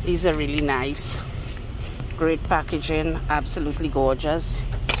 These are really nice, great packaging, absolutely gorgeous.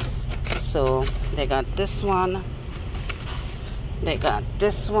 So they got this one, they got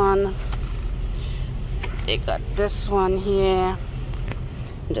this one, they got this one here.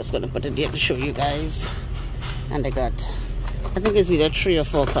 I'm just gonna put it there to show you guys. And they got, I think it's either 3 or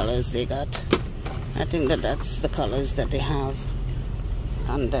 4 colors they got. I think that's the colors that they have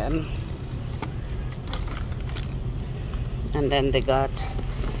on them. And then they got,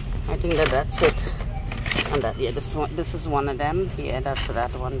 I think that's it. And that, yeah, this is one of them. Yeah, that's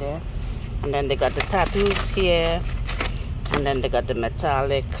that one there. And then they got the tattoos here. And then they got the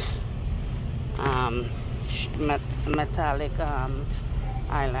metallic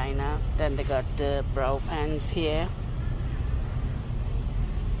eyeliner. Then they got the brow pens here.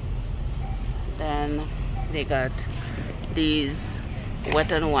 Then they got these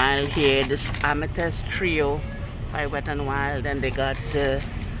Wet n Wild here, this Amethyst Trio by Wet n Wild. Then they got the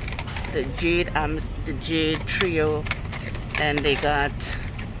Jade Trio. Then they got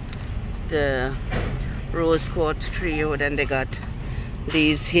the Rose Quartz Trio. Then they got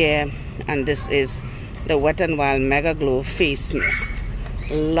these here, and this is the Wet n Wild Mega Glow Face Mist.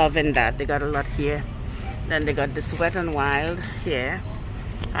 Loving that. They got a lot here. Then they got this Wet n Wild here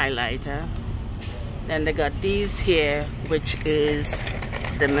highlighter. Then they got these here, which is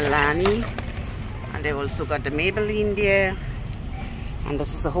the Milani, and they also got the Maybelline there, and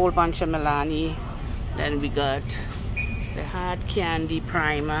this is a whole bunch of Milani. Then we got the Hard Candy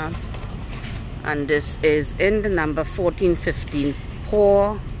Primer, and this is in the number 1415,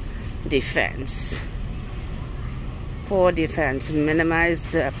 Pore Defense. Pore Defense, minimize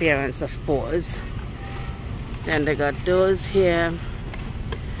the appearance of pores. Then they got those here.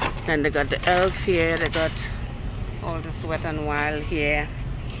 Then they got the e.l.f. here. They got all this Wet n Wild here.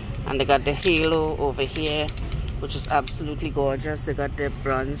 And they got the Halo over here, which is absolutely gorgeous. They got the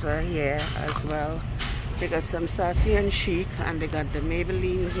bronzer here as well. They got some Sassy and Chic, and they got the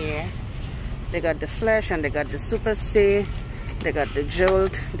Maybelline here. They got the Flesh, and they got the Super Stay. They got the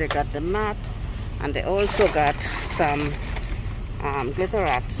Jolt. They got the Matte. And they also got some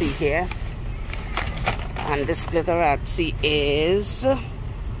glitterazzi here. And this glitterazzi is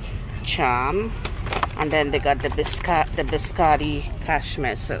Charm. And then they got the Biscotti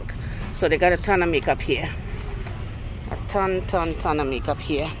Cashmere Silk. So they got a ton of makeup here. A ton of makeup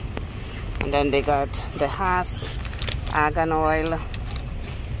here. And then they got the Haas Argan Oil.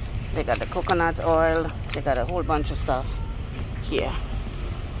 They got the coconut oil. They got a whole bunch of stuff here.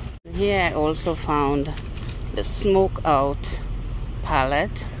 Here I also found the Smoke Out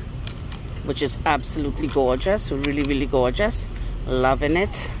palette, which is absolutely gorgeous. Really gorgeous. Loving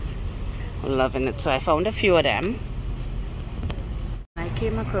it. So I found a few of them. I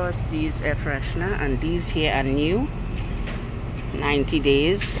came across these air freshener, and these here are new. 90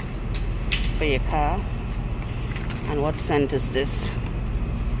 days for your car. And what scent is this?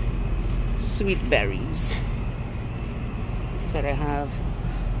 Sweet berries. So they have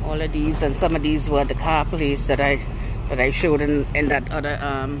all of these, and some of these were the car place that I showed in that other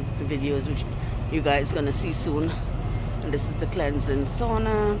videos, which you guys gonna see soon. And this is the cleansing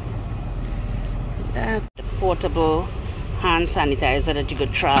sauna. The portable hand sanitizer that you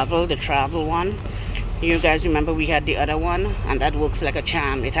could travel, the travel one. You guys remember we had the other one, and that works like a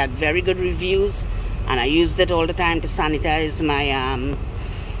charm. It had very good reviews, and I used it all the time to sanitize my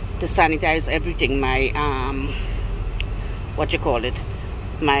everything, my what you call it,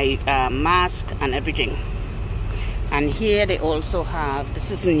 my mask and everything. And here they also have,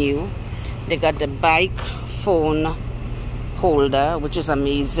 this is new, they got the bike phone holder, which is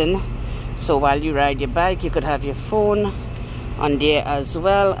amazing. So while you ride your bike, you could have your phone on there as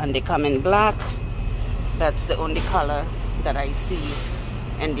well, and they come in black. That's the only color that I see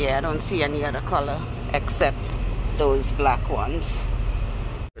in there. I don't see any other color except those black ones.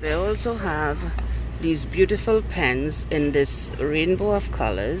 They also have these beautiful pens in this rainbow of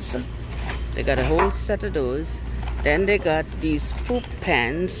colors. They got a whole set of those. Then they got these poop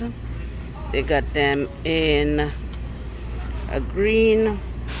pens. They got them in a green,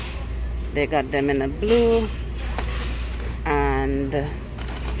 they got them in a blue, and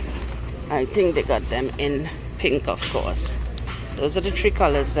I think they got them in pink, of course. Those are the three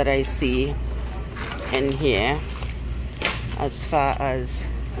colors that I see in here as far as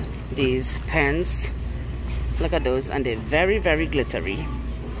these pens. Look at those, and they're very, very glittery.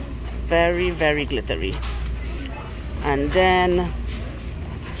 Very, very glittery. And then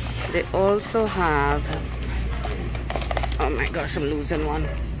they also have, oh my gosh, I'm losing one.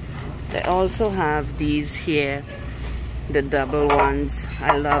 They also have these here, the double ones.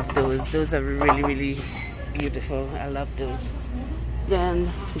 I love those. Those are really, really beautiful. I love those.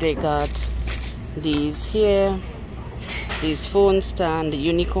 Then they got these here, these phone stand, the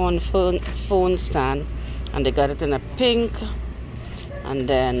unicorn phone stand, and they got it in a pink, and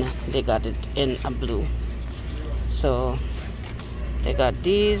then they got it in a blue. So they got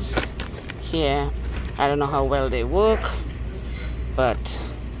these here. I don't know how well they work, but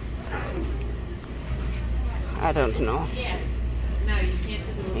I don't know.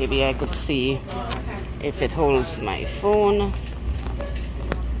 Maybe I could see if it holds my phone,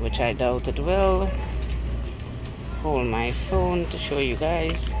 which I doubt it will hold my phone to show you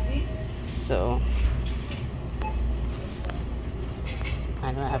guys. So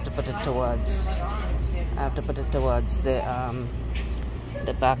I know I have to put it towards,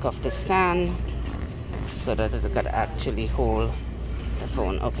 the back of the stand so that it could actually hold the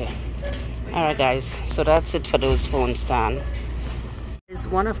phone. Okay. Alright guys, so that's it for those phone stand.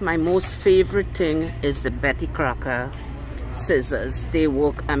 One of my most favorite thing is the Betty Crocker scissors. They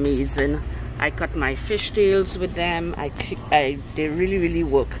work amazing. I cut my fishtails with them. They really, really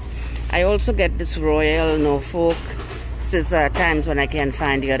work. I also get this Royal Norfolk scissor at times when I can't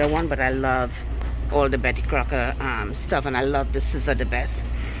find the other one, but I love all the Betty Crocker stuff, and I love the scissor the best.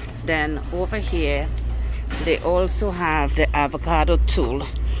 Then over here they also have the avocado tool,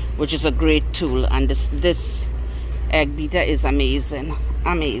 which is a great tool, and this egg beater is amazing.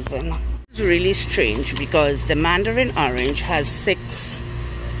 It's really strange because the mandarin orange has 6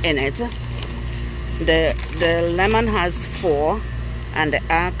 in it, the lemon has 4, and the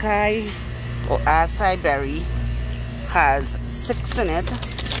acai berry has 6 in it.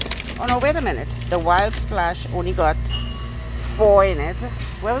 Oh no, wait a minute, the wild splash only got 4 in it.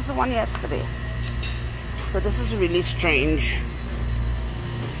 Where was the one yesterday? So this is really strange.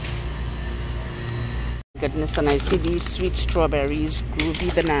 Goodness, and I see these sweet strawberries,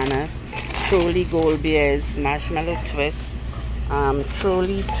 groovy banana, Trolley gold bears, marshmallow twist,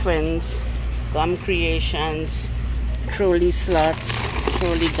 Trolley twins, gum creations, Trolley slots,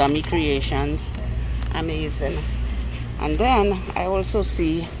 Trolley gummy creations. Amazing. And then I also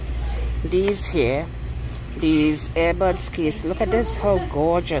see these here, these earbuds case. Look at this, how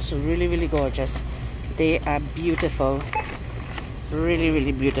gorgeous, really, really gorgeous. They are beautiful, really,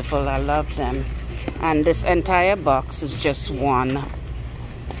 really beautiful. I love them. And this entire box is just one.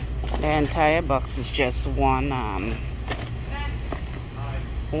 The entire box is just one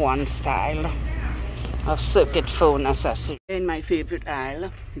style of circuit phone accessory. In my favorite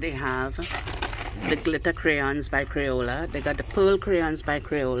aisle, they have the glitter crayons by Crayola. They got the pearl crayons by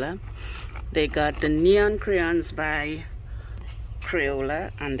Crayola. They got the neon crayons by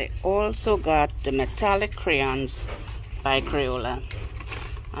Crayola, and they also got the metallic crayons by Crayola.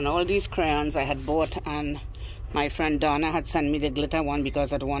 And all these crayons I had bought, and my friend Donna had sent me the glitter one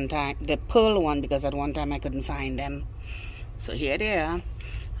because at one time, the pearl one, because at one time I couldn't find them. So here they are.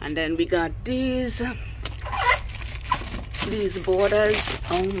 And then we got these borders.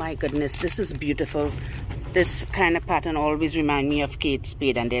 Oh my goodness, this is beautiful. This kind of pattern always reminds me of Kate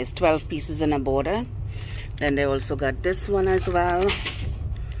Spade, and there's 12 pieces in a border. Then they also got this one as well.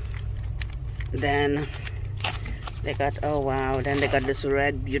 Then they got, oh wow, then they got this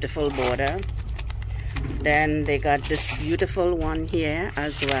red beautiful border. Then they got this beautiful one here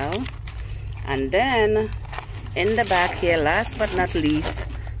as well. And then in the back here, last but not least,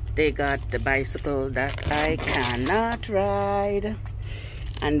 they got the bicycle that I cannot ride.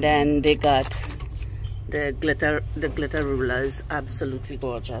 And then they got the glitter rulers, absolutely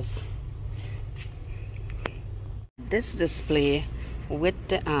gorgeous. This display with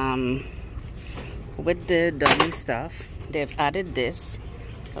the with the dummy stuff, they've added this.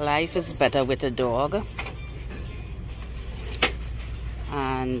 Life is better with a dog.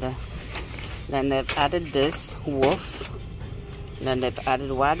 And then they've added this woof. Then they've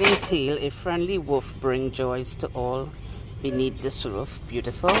added wagging tail. A friendly woof brings joys to all beneath this roof.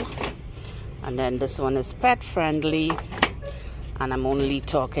 Beautiful. And then this one is pet friendly. And I'm only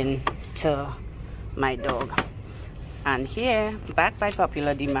talking to my dog. And here, back by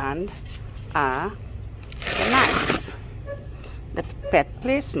popular demand, are the mats, the pet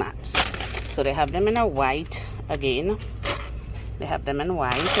placemats. So they have them in a white again. They have them in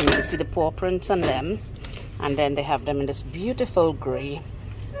white, and you can see the paw prints on them. And then they have them in this beautiful gray,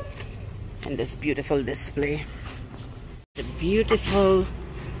 in this beautiful display. The beautiful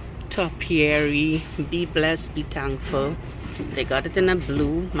topiary, be blessed, be thankful. They got it in a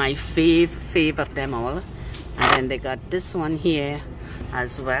blue, my fave of them all. And then they got this one here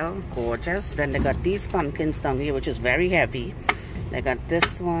as well, gorgeous. Then they got these pumpkins down here, which is very heavy. They got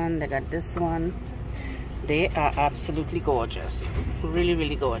this one, they got this one. They are absolutely gorgeous,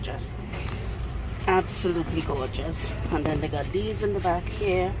 really gorgeous, absolutely gorgeous. And then they got these in the back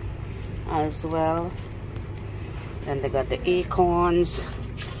here as well. Then they got the acorns,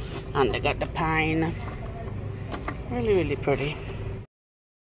 and they got the pine. Really pretty.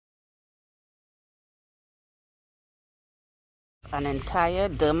 An entire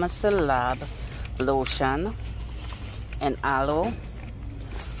Dermasil Lab lotion in aloe.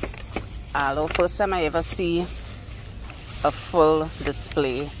 First time I ever see a full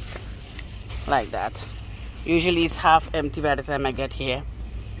display like that. Usually it's half empty by the time I get here.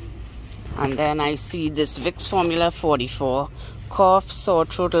 And then I see this Vicks Formula 44 cough sore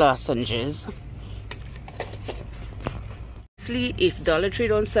throat lozenges. If Dollar Tree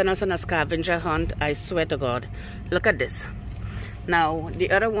don't send us on a scavenger hunt, I swear to God. Look at this. Now,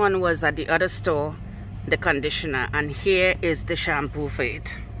 the other one was at the other store, the conditioner, and here is the shampoo for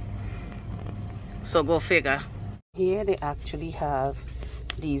it. So go figure. Here they actually have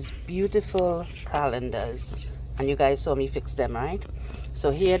these beautiful calendars, and you guys saw me fix them, right?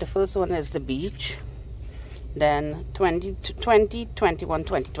 So here the first one is the beach, then 2020, 21,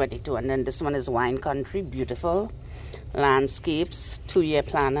 2022, and then this one is wine country, beautiful. Landscapes, 2-year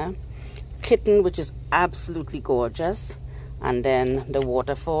planner. Kitten, which is absolutely gorgeous. And then the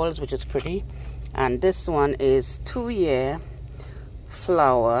waterfalls, which is pretty. And this one is 2-year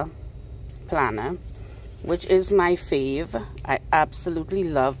flower planner, which is my fave. I absolutely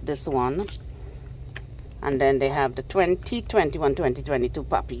love this one. And then they have the 2021, 2022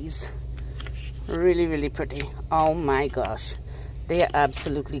 puppies. Really pretty. Oh my gosh, they are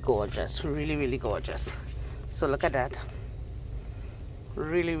absolutely gorgeous. Really gorgeous. So look at that.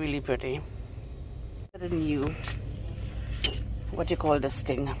 Really pretty. The new, what you call this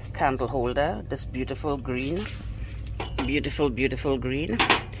thing, candle holder, this beautiful green, beautiful green.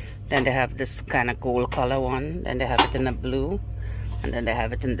 Then they have this kind of gold color one, then they have it in a blue, and then they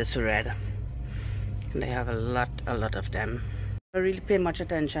have it in this red. And they have a lot of them. I really pay much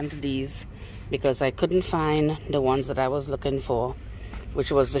attention to these because I couldn't find the ones that I was looking for,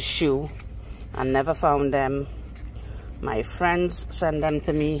 which was the shoe. I never found them. My friends sent them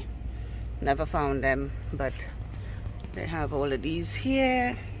to me, never found them, but they have all of these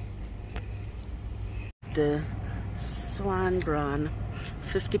here. The Swan brand,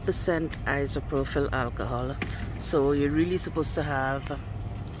 50% isopropyl alcohol, so you're really supposed to have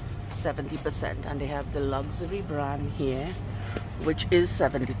 70%. And they have the luxury brand here, which is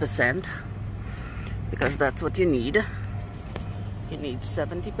 70%, because that's what you need. You need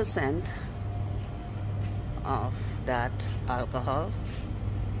 70% of that alcohol.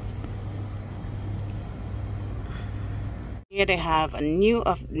 Here they have a new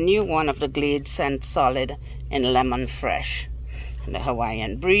one of the Glade Scent Solid in Lemon Fresh. And the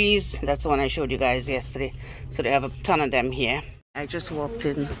Hawaiian Breeze, that's the one I showed you guys yesterday. So they have a ton of them here. I just walked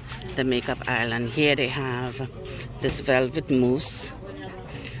in the makeup aisle, and here they have this Velvet Mousse,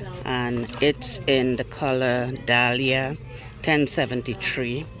 and it's in the color Dahlia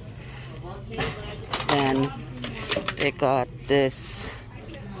 1073. Then they got this,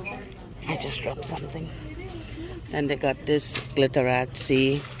 I just dropped something. Then they got this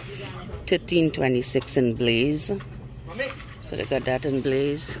Glitterazzi 1326 in Blaze. So they got that in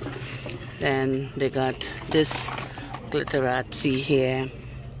Blaze. Then they got this Glitterazzi here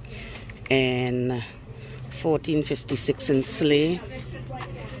in 1456 in Slay.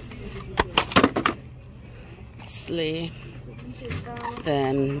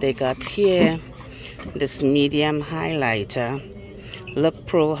 Then they got here this medium highlighter, Look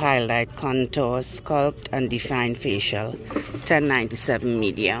Pro Highlight Contour Sculpt and Define Facial, 1097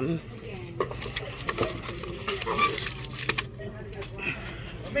 medium.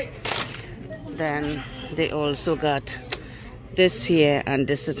 Then they also got this here, and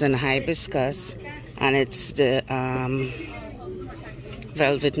this is an hibiscus, and it's the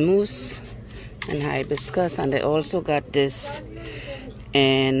velvet mousse and hibiscus. And they also got this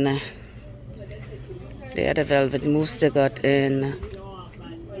in the other velvet mousse they got in,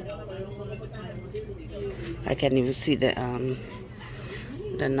 I can't even see the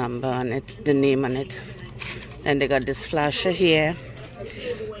number on it, the name on it. Then they got this flasher here,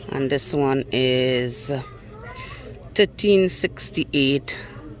 and this one is 1368,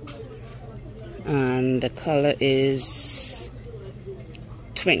 and the color is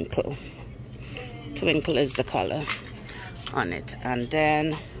Twinkle. Twinkle is the color on it. And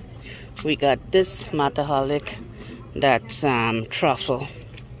then we got this Mataholic, that's truffle.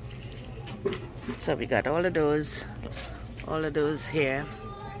 So we got all of those here.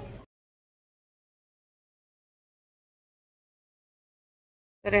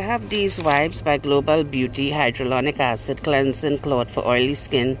 So they have these wipes by Global Beauty, hyaluronic acid cleansing cloth for oily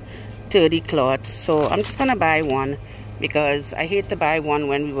skin, 30 cloths. So I'm just gonna buy one because I hate to buy one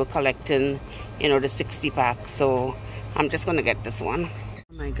when we were collecting, you know, the 60 pack. So I'm just gonna get this one.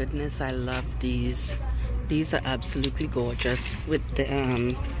 Oh my goodness, I love these. These are absolutely gorgeous with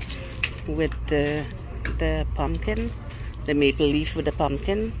the pumpkin, the maple leaf with the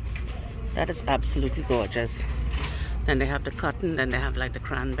pumpkin. That is absolutely gorgeous. Then they have the cotton, then they have like the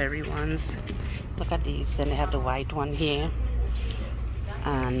cranberry ones. Look at these. Then they have the white one here,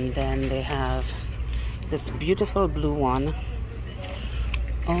 and then they have this beautiful blue one.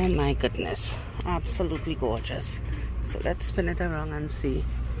 Oh my goodness, absolutely gorgeous. So let's spin it around and see.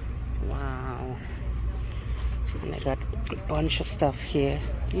 Wow. And they got a bunch of stuff here.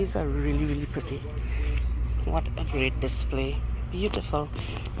 These are really, really pretty. What a great display. Beautiful.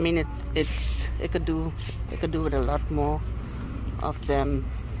 I mean, it could do with a lot more of them,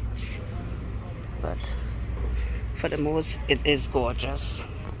 but for the most, it is gorgeous.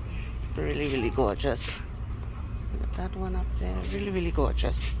 Really, really gorgeous. Look at that one up there. Really, really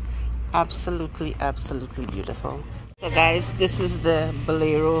gorgeous. Absolutely, absolutely beautiful. So guys, this is the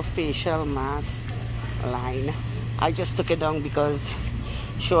Bolero facial mask line. I just took it down because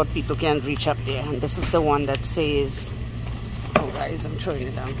short people can't reach up there. And this is the one that says, oh guys, I'm throwing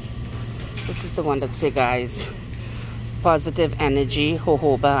it down. This is the one that says, guys, positive energy,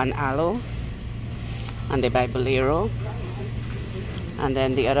 jojoba and aloe. And they by Bolero. And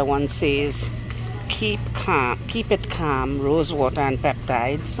then the other one says, keep it calm, rose water and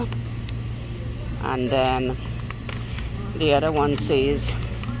peptides. And then the other one says,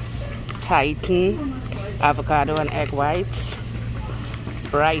 tighten, avocado and egg whites,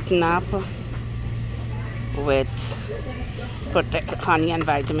 brighten up with honey and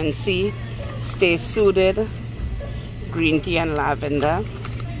vitamin C, stay soothed, green tea and lavender.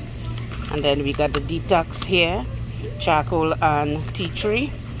 And then we got the detox here, charcoal and tea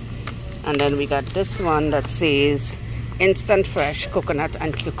tree. And then we got this one that says instant fresh coconut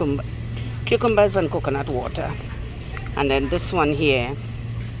and cucumbers and coconut water. And then this one here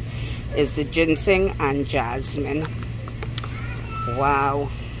is the ginseng and jasmine. Wow,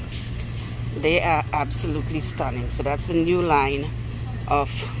 they are absolutely stunning. So that's the new line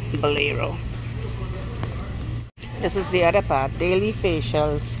of Bolero. This is the other part, daily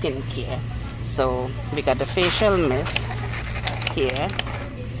facial skincare. So we got the facial mist here,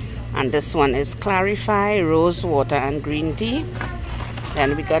 and this one is clarify, rose water and green tea.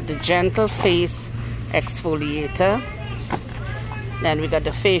 Then we got the gentle face exfoliator. Then we got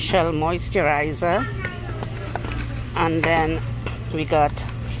the facial moisturizer, and then we got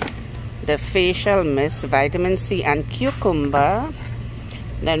the facial mist, vitamin C and cucumber.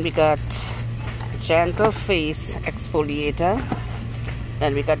 Then we got gentle face exfoliator.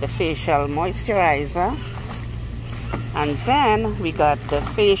 Then we got the facial moisturizer, and then we got the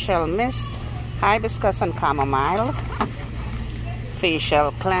facial mist, hibiscus and chamomile,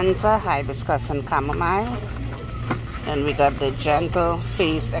 facial cleanser, hibiscus and chamomile. Then we got the gentle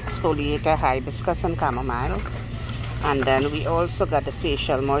face exfoliator, hibiscus and chamomile. And then we also got the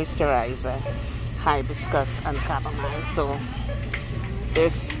facial moisturizer, hibiscus and chamomile. So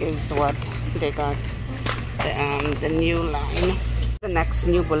this is what they got, the new line. The next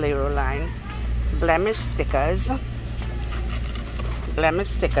new Bolero line, blemish stickers. Blemish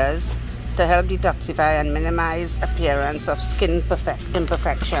stickers to help detoxify and minimize appearance of skin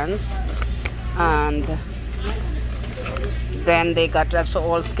imperfections. And then they got that for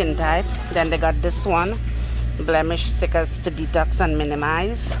all skin type. Then they got this one, blemish stickers to detox and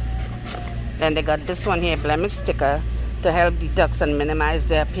minimize. Then they got this one here, blemish sticker to help detox and minimize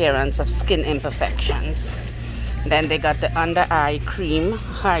the appearance of skin imperfections. Then they got the under eye cream,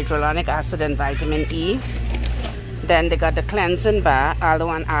 hyaluronic acid and vitamin E. Then they got the cleansing bar,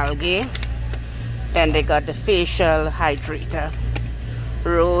 aloe and algae. Then they got the facial hydrator,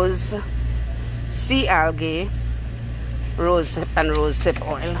 rose, sea algae, rose and rosehip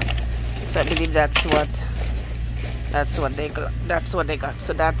oil. So I believe that's what they got.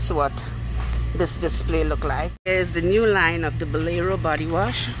 So that's what this display look like. Here's the new line of the Bolero body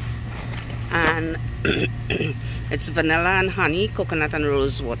wash, and it's vanilla and honey, coconut and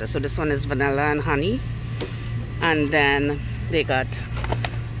rose water. So this one is vanilla and honey, and then they got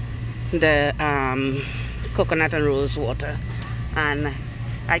the coconut and rose water. And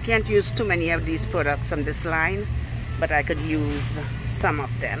I can't use too many of these products from this line, but I could use some of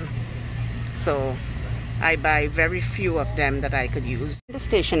them, so I buy very few of them that I could use. In the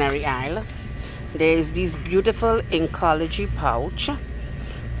stationery aisle, there is these beautiful Inkology pouch,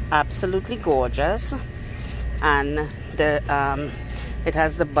 absolutely gorgeous, and the it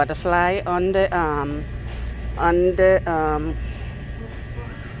has the butterfly on the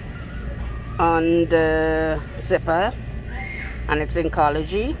zipper, and it's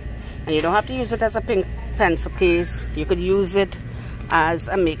Inkology, and you don't have to use it as a pink pencil case. You could use it as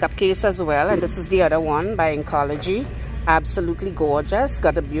a makeup case as well. And this is the other one by Inkology, absolutely gorgeous,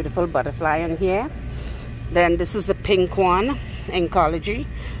 got a beautiful butterfly in here. Then this is the pink one, Inkology,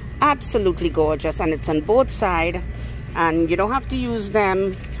 absolutely gorgeous, and it's on both sides, and you don't have to use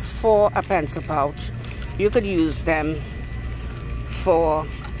them for a pencil pouch. You could use them for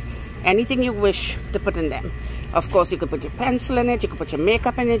anything you wish to put in them. Of course, you could put your pencil in it, you could put your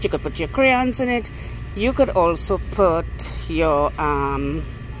makeup in it, you could put your crayons in it. You could also put your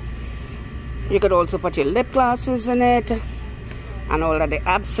lip glosses in it and all that. They're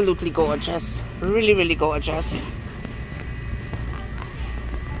absolutely gorgeous, really, really gorgeous.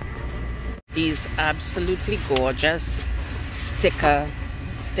 These absolutely gorgeous sticker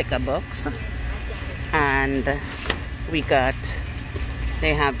books, and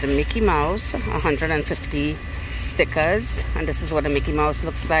they have the Mickey Mouse, 150 stickers, and this is what a Mickey Mouse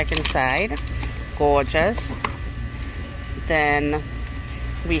looks like inside. Gorgeous. Then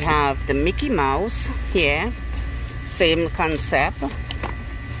we have the Mickey Mouse here, same concept,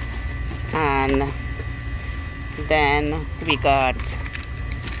 and then we got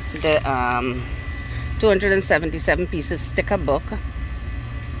the 277 pieces sticker book.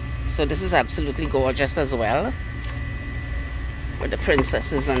 So this is absolutely gorgeous as well, with the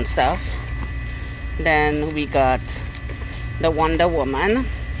princesses and stuff. Then we got the Wonder Woman,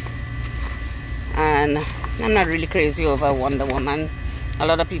 and I'm not really crazy over Wonder Woman. A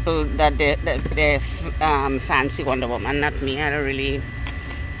lot of people that they fancy Wonder Woman, not me. I don't really.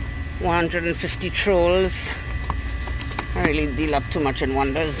 150 trolls. I really deal up too much in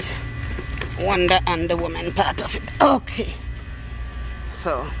Wonder and the Woman part of it. Okay,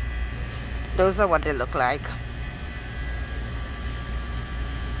 so those are what they look like.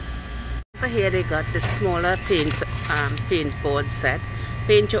 Over here they got the smaller paint board set,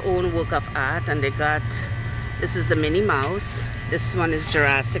 paint your own work of art, and they got, this is the Minnie Mouse, this one is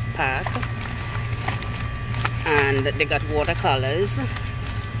Jurassic Park, and they got watercolors.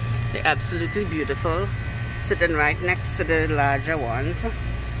 They're absolutely beautiful, sitting right next to the larger ones.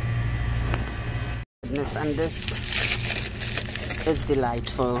 And this is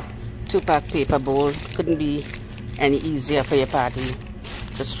delightful. 2-pack paper bowl, couldn't be any easier for your party.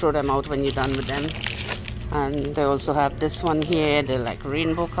 Just throw them out when you're done with them. And they also have this one here. They're like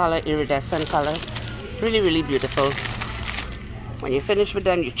rainbow color, iridescent color, really, really beautiful. When you finish with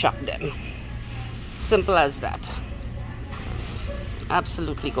them, you chop them. Simple as that.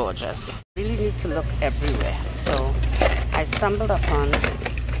 Absolutely gorgeous. Really need to look everywhere. So I stumbled upon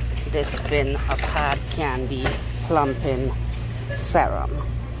this bin of hard candy plumping serum,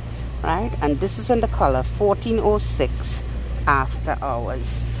 right? And this is in the color 1406 After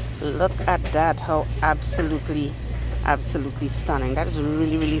Hours. Look at that, how absolutely stunning. That is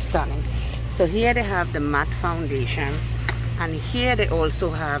really, really stunning. So here they have the matte foundation, and here they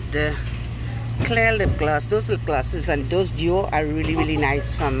also have the clear lip gloss. Those lip glosses and those duo are really, really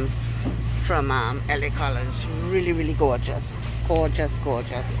nice from LA Colors. Really, really gorgeous. Gorgeous.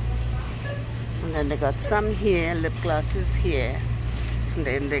 And then they got some here, lip glosses here. And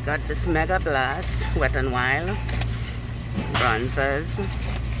then they got this Mega Blast Wet n Wild bronzers.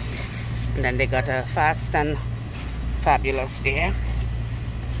 And then they got a Fast and Fabulous there.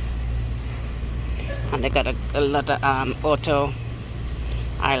 And they got a lot of auto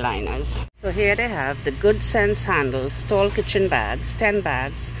eyeliners. So here they have the Good Sense handles, tall kitchen bags, 10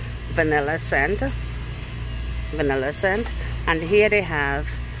 bags, vanilla scent. vanilla scent. And here they have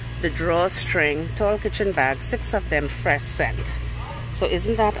the drawstring tall kitchen bag, 6 of them, fresh scent. So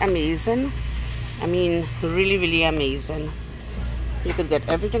isn't that amazing? I mean, really amazing. You could get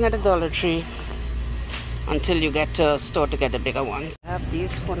everything at the Dollar Tree until you get to a store to get the bigger ones. I have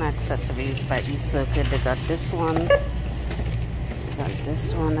these phone accessories by eCircuit. They got this one, they got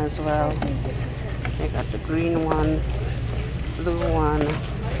this one as well. They got the green one, blue one,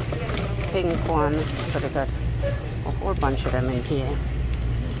 pink one. So they got a whole bunch of them in here.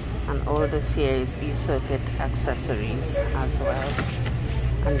 And all this here is eCircuit accessories as well.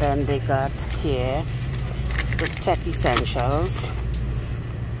 And then they got here the Tech Essentials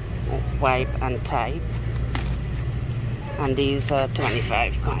wipe and type, and these are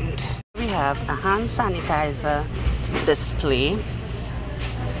 25 count. We have a hand sanitizer display,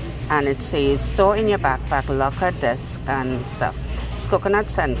 and it says store in your backpack, locker, desk and stuff. It's coconut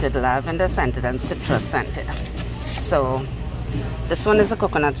scented, lavender scented and citrus scented. So this one is a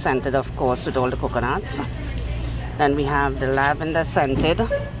coconut scented, of course, with all the coconuts. Then we have the lavender scented,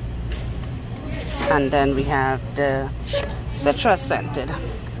 and then we have the citrus scented.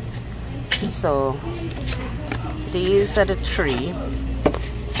 So these are the 3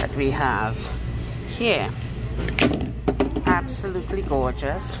 that we have here. Absolutely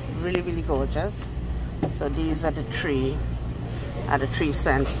gorgeous, really gorgeous. So these are the 3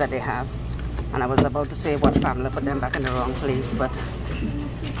 scents that they have. And I was about to say, watch Pamela put them back in the wrong place, but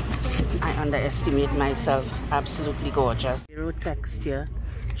I underestimate myself. Absolutely gorgeous. Zero texture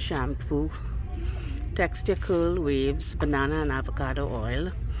shampoo, texture curl waves, banana and avocado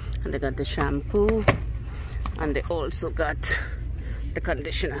oil. And they got the shampoo, and they also got the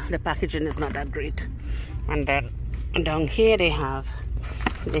conditioner. The packaging is not that great. And then down here they have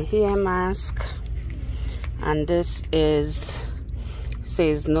the hair mask, and this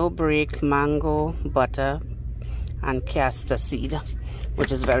says no break mango butter and castor seed,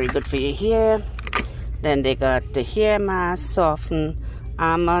 which is very good for your hair. Then they got the hair mask, soften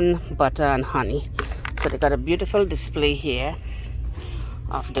almond butter and honey. So they got a beautiful display here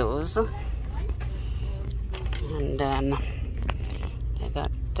of those. And then I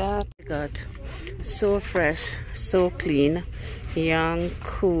got that. I got So Fresh, So Clean, Young,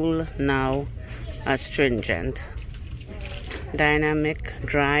 Cool Now, Astringent, Dynamic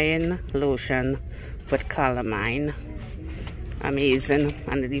Drying Lotion with calamine. Amazing.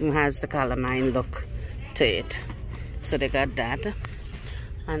 And it even has the calamine look to it. So they got that.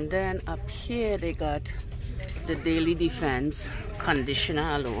 And then up here they got the Daily Defense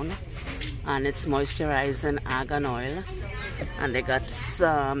conditioner alone, and it's moisturizing argan oil. And they got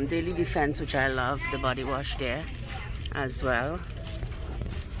some Daily Defense, which I love, the body wash there as well.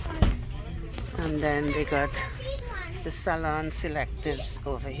 And then they got the Salon Selectives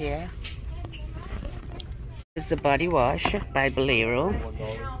over here. This is the body wash by Bolero,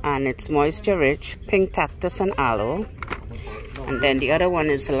 and it's moisture rich, pink cactus and aloe. And then the other one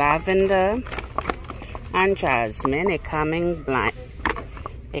is lavender and jasmine, a calming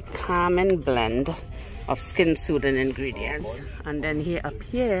blend of skin soothing ingredients. And then here up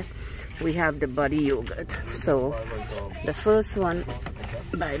here we have the body yogurt. So the first one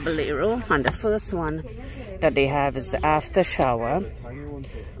by Bolero, and the first one that they have is the after shower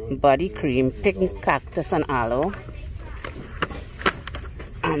body cream, pink cactus and aloe.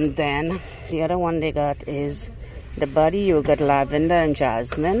 And then the other one they got is the body yogurt lavender and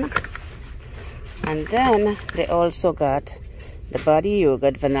jasmine. And then they also got the body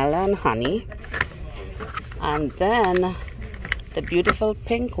yogurt vanilla and honey. And then the beautiful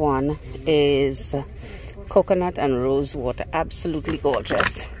pink one is coconut and rose water. Absolutely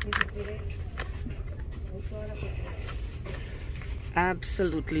gorgeous.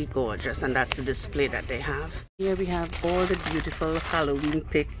 Absolutely gorgeous. And that's the display that they have. Here we have all the beautiful Halloween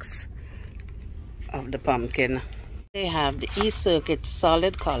pics of the pumpkin. They have the eCircuit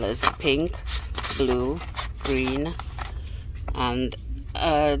solid colors, pink, blue, green, and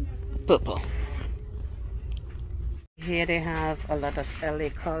purple. Here they have a lot of LA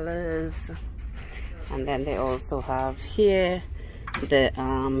colors. And then they also have here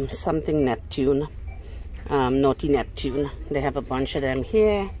the something Neptune, Naughty Neptune. They have a bunch of them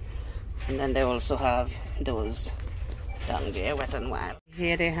here. And then they also have those down there, Wet n Wild.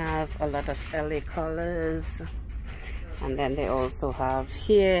 Here they have a lot of LA colors. And then they also have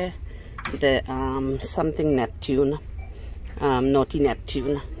here the something Neptune, Naughty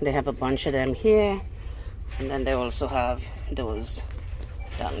Neptune. They have a bunch of them here. And then they also have those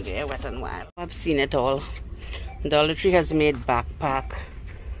down there, Wet n Wild. I've seen it all. Dollar Tree has made backpack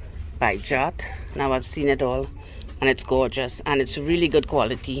by Jot. Now I've seen it all, and it's gorgeous, and it's really good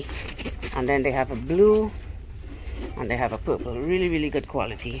quality. And then they have a blue, And they have a purple, really good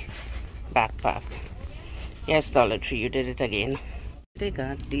quality backpack. Yes, Dollar Tree, you did it again. They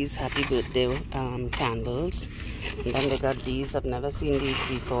got these happy birthday candles, and then they got these. I've never seen these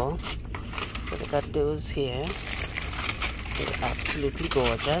before, so they got those here. They're absolutely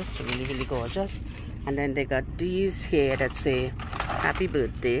gorgeous, really gorgeous. And then they got these here that say happy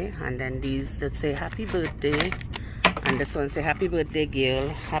birthday, and then these that say happy birthday, and this one say happy birthday girl,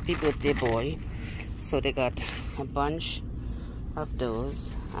 happy birthday boy. So they got a bunch of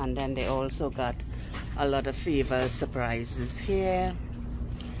those, and then they also got a lot of favor surprises here.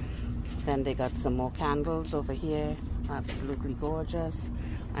 Then they got some more candles over here, absolutely gorgeous.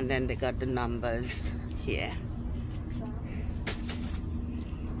 And then they got the numbers here.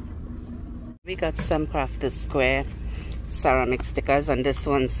 We got some Crafter's Square ceramic stickers, and this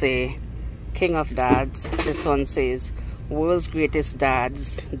one say King of Dads. This one says World's Greatest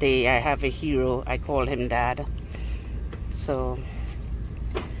Dads Day. I have a hero, I call him Dad. So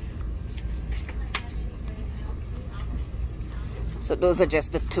those are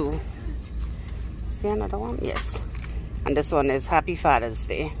just the two. See another one? Yes. And this one is Happy Father's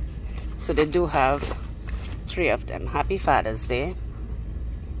Day. So they do have 3 of them. Happy Father's Day.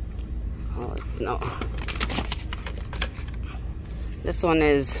 Oh no. This one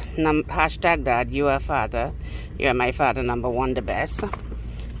is hashtag Dad, you are father. You are my father, #1, the best.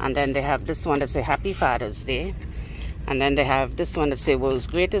 And then they have this one that say Happy Father's Day. And then they have this one that say World's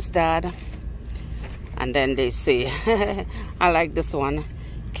Greatest Dad. And then they say, I like this one,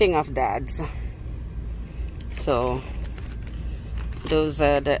 King of Dads. So those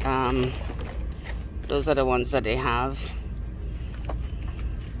are the ones that they have.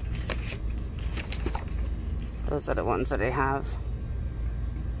 Those are the ones that they have.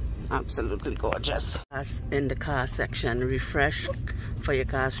 Absolutely gorgeous. In the car section, refresh for your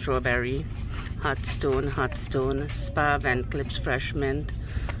car, strawberry, hot stone, spa vent clips, fresh mint,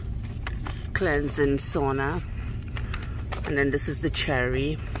 cleansing sauna. And then this is the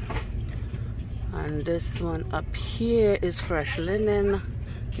cherry. And this one up here is fresh linen,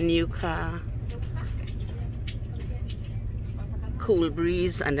 new car, cool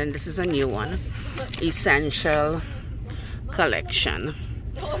breeze. And then this is a new one, essential collection,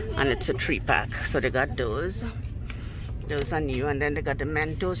 and it's a 3-pack. So they got those are new. And then they got the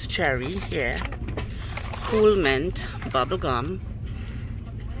Mentos cherry here, cool mint, bubble gum,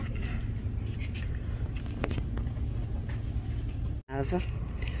 have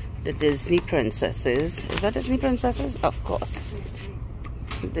the Disney princesses. Is that Disney princesses? Of course,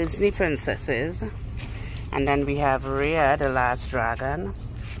 Disney princesses. And then we have Rhea, the last dragon.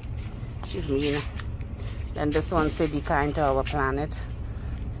 She's mean. Then this one say be kind to our planet,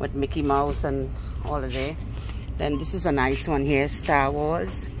 with Mickey Mouse and all of that. Then this is a nice one here, Star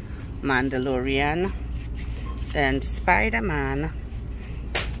Wars, Mandalorian, then Spider-Man.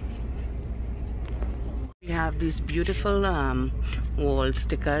 We have these beautiful wall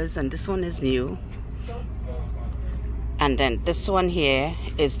stickers, and this one is new. And then this one here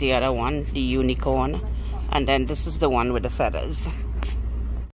is the other one, the unicorn. And then this is the one with the feathers.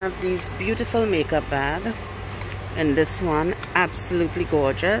 We have these beautiful makeup bag, and this one absolutely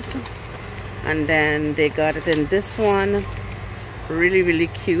gorgeous. And then they got it in this one, really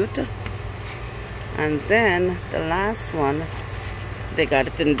cute. And then the last one, they got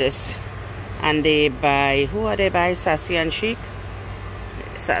it in this. And they by, who are they by? Sassy and Chic?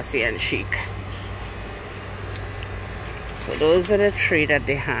 Sassy and Chic. So those are the 3 that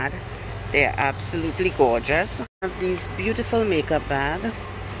they had. They are absolutely gorgeous. I have these beautiful makeup bag,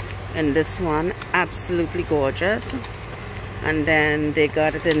 and this one absolutely gorgeous. And then they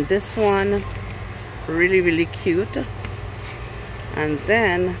got it in this one, really cute. And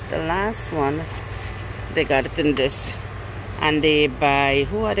then the last one, they got it in this. And they by,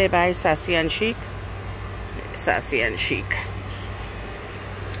 who are they by? Sassy and Chic? Sassy and Chic.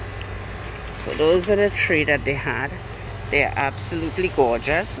 So those are the 3 that they had. They are absolutely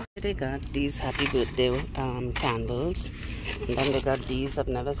gorgeous. They got these happy birthday candles. And then they got these. I've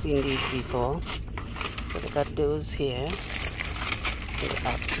never seen these before. So they got those here.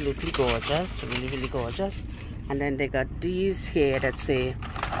 They're absolutely gorgeous, really gorgeous. And then they got these here that say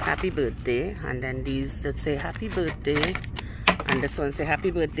happy birthday, and then these that say happy birthday, and this one say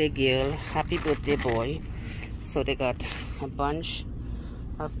happy birthday girl, happy birthday boy. So they got a bunch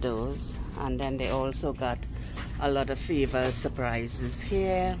of those. And then they also got a lot of favor surprises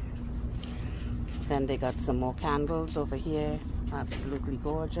here. Then they got some more candles over here, absolutely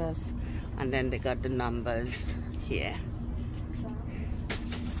gorgeous. And then they got the numbers here.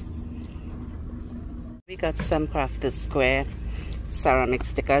 We got some Crafter's Square ceramic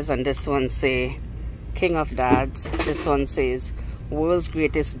stickers, and this one say King of Dads. This one says, World's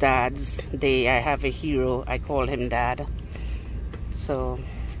Greatest Dads Day. I have a hero. I call him Dad. So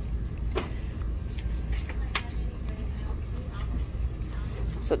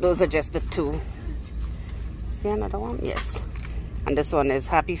those are just the two. See another one? Yes. And this one is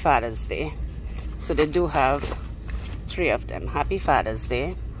Happy Father's Day. So they do have 3 of them. Happy Father's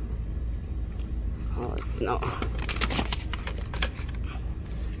Day. Oh no.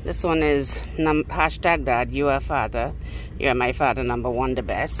 This one is hashtag Dad, you are father. You are my father, #1, the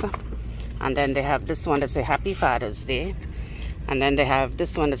best. And then they have this one that say Happy Father's Day. And then they have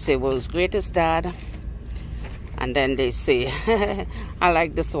this one that say World's Greatest Dad. And then they say, I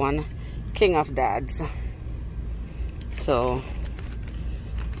like this one, King of Dads. So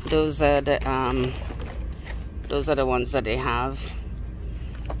those are the ones that they have.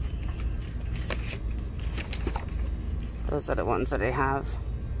 Those are the ones that they have.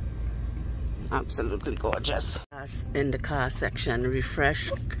 Absolutely gorgeous. In the car section,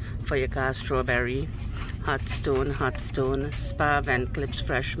 refresh for your car, strawberry, hot stone, spa vent clips,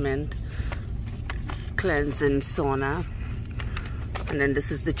 fresh mint, cleansing sauna. And then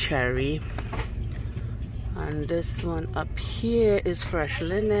this is the cherry. And this one up here is fresh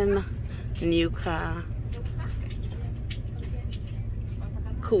linen, new car,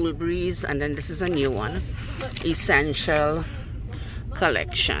 cool breeze. And then this is a new one, essential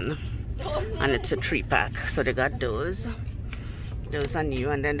collection. And it's a 3-pack. So they got those are new.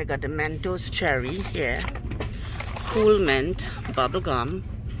 And then they got the Mentos cherry here, cool mint, bubble gum,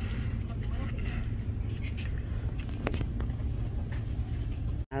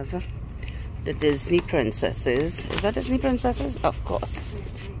 have the Disney princesses. Is that Disney princesses? Of course,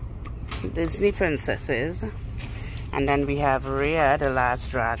 Disney princesses. And then we have Rhea, the last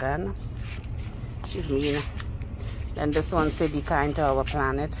dragon. She's mean. Then this one say Be Kind to Our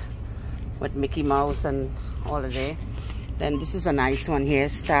Planet, with Mickey Mouse and all of that. Then this is a nice one here,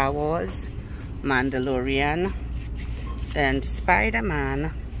 Star Wars, Mandalorian, then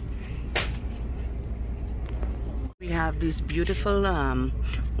Spider-Man. We have these beautiful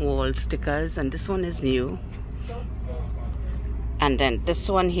wall stickers, and this one is new. And then this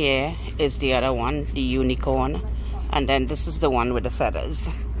one here is the other one, the unicorn. And then this is the one with the feathers.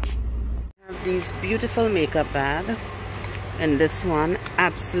 We have these beautiful makeup bags. And this one,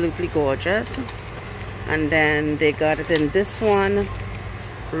 absolutely gorgeous. And then they got it in this one,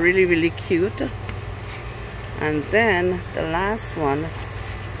 really cute. And then the last one,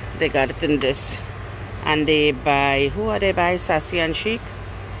 they got it in this. And they buy, who are they by? Sassy and Chic?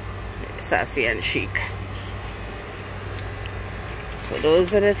 Sassy and Chic. So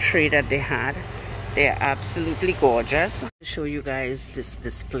those are the 3 that they had. They are absolutely gorgeous. I'll show you guys this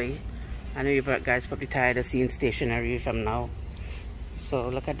display. I know you guys probably tired of seeing stationery from now. So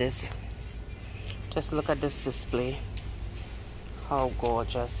look at this. Just look at this display. How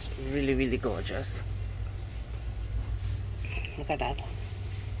gorgeous. Really gorgeous. Look at that.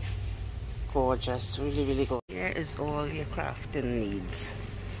 Gorgeous. Really gorgeous. Here is all your crafting needs.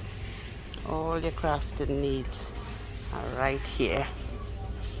 All your crafting needs are right here.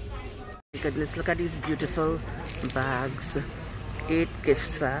 Goodness, look at these beautiful bags. 8 gift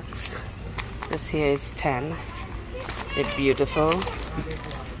sacks. This here is 10. They're beautiful,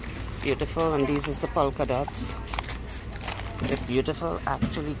 and these is the polka dots. They're beautiful,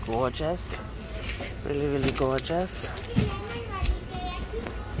 actually gorgeous, really gorgeous.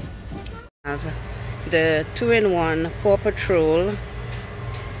 Have the 2-in-1 Paw Patrol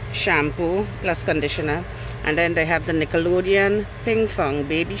shampoo plus conditioner, and then they have the Nickelodeon Ping Fong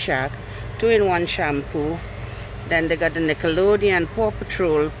Baby Shark 2-in-1 shampoo. Then they got the Nickelodeon Paw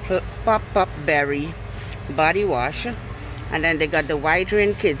Patrol Pop Berry body wash. And then they got the White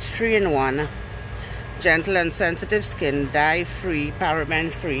Rain Kids 3-in-1 gentle and sensitive skin, dye free,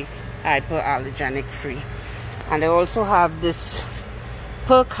 paraben free, hypoallergenic free. And they also have this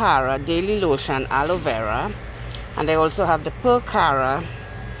Percara daily lotion aloe vera. And they also have the Percara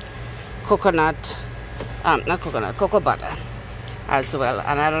coconut, cocoa butter as well.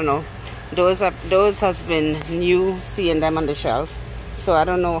 And I don't know, those has been new, seeing them on the shelf. So I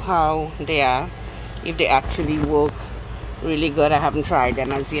don't know how they are, if they actually work really good. I haven't tried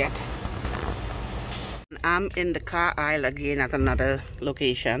them as yet. I'm in the car aisle again at another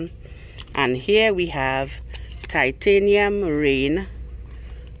location, and here we have Titanium Rain,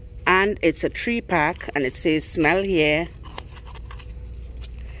 and it's a 3-pack, and it says smell here.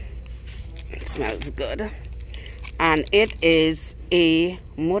 It smells good, and it is a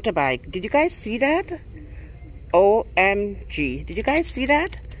motorbike. Did you guys see that? OMG, did you guys see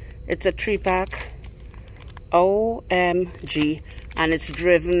that? It's a 3-pack. OMG, and it's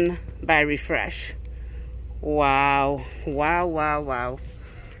driven by Refresh. Wow, wow, wow, wow.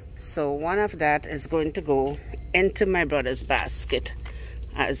 So one of that is going to go into my brother's basket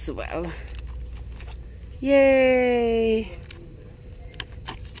as well. Yay! You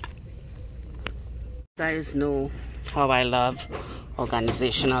guys know how I love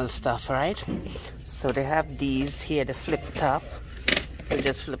organizational stuff, right? So they have these here, the flip top. You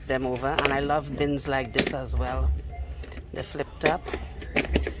just flip them over, and I love bins like this as well. The flip top,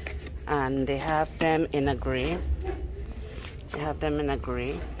 and they have them in a gray. They have them in a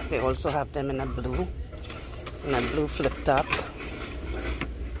gray. They also have them in a blue flip top.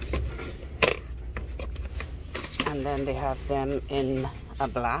 And then they have them in a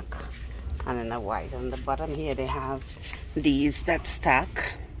black and in a white. On the bottom here they have these that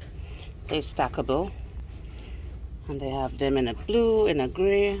stack. They're stackable. And they have them in a blue, in a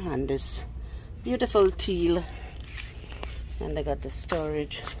gray, and this beautiful teal. And they got the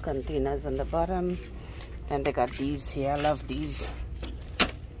storage containers on the bottom. And they got these here. I love these.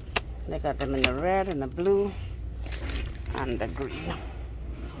 They got them in the red and the blue and the green.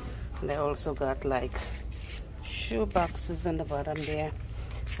 And they also got like shoe boxes on the bottom there.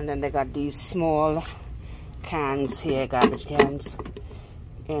 And then they got these small cans here, garbage cans,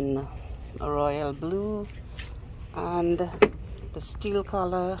 in royal blue and the steel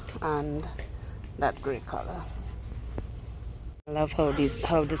color and that gray color. I love how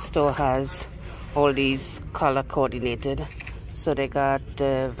the store has all these color coordinated. So they got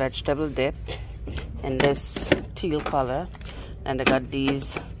the vegetable dip in this teal color, and they got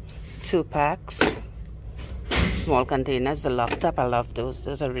these 2-packs, small containers, the locked up. I love those.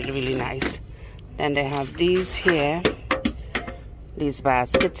 Those are really, really nice. Then they have these here, these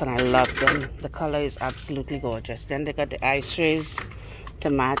baskets, and I love them. The color is absolutely gorgeous. Then they got the ice trays to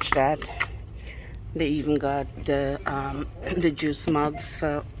match that. They even got the juice mugs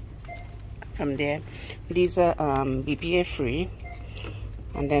from there. These are BPA free.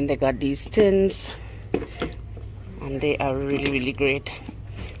 And then they got these tins, and they are really, really great.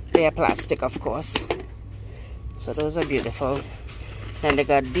 They are plastic, of course. So those are beautiful. Then they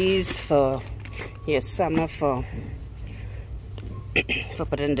got these for summer for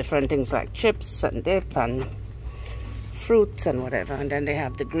putting different things like chips and dip and fruits and whatever. And then they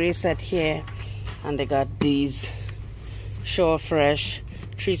have the gray set here, and they got these Shore Fresh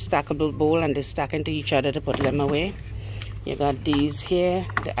 3 stackable bowl, and they stack into each other to put them away. You got these here,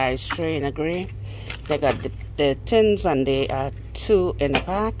 the ice tray in a gray. They got the tins, and they are 2 in a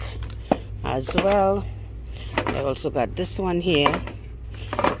pack as well. They also got this one here,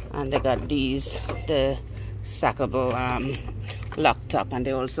 and they got these, the stackable locked up, and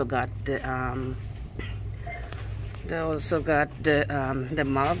they also got the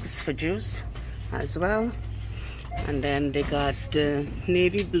mugs for juice as well. And then they got the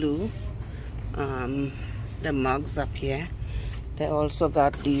navy blue, the mugs up here. They also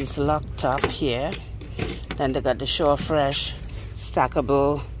got these locked up here. Then they got the Shore Fresh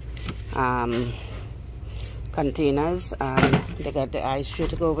stackable containers, and they got the ice tray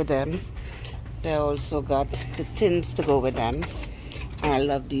to go with them. They also got the tins to go with them. And I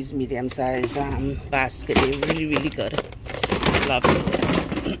love these medium size baskets. They're really, really good. Love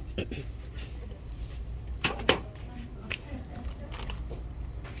them.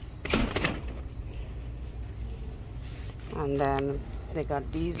 And then they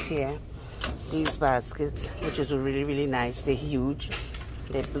got these here, these baskets, which is really, really nice. They're huge.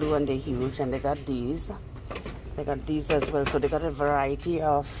 They're blue and they're huge. And they got these. They got these as well. So they got a variety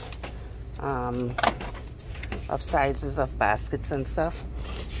of sizes of baskets and stuff.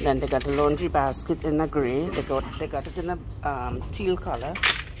 Then they got a laundry basket in a gray. They got it in a teal color,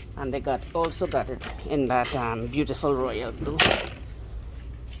 and they also got it in that beautiful royal blue.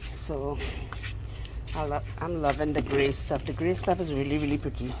 So I'm loving the gray stuff. The gray stuff is really, really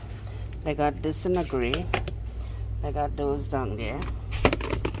pretty. They got this in a gray. They got those down there.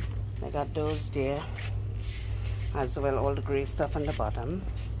 They got those there as well, all the gray stuff on the bottom.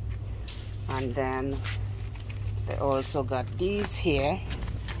 And then they also got these here,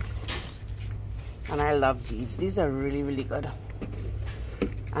 and I love these. These are really, really good.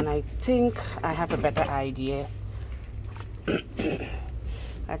 And I think I have a better idea.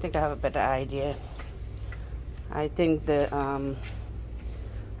 I think the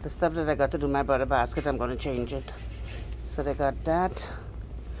stuff that I got to do my brother basket, I'm going to change it. So they got that.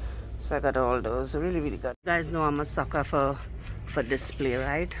 So I got all those. Really, really good. You guys know I'm a sucker for display,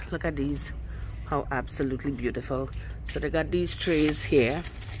 right? Look at these. How absolutely beautiful. So they got these trays here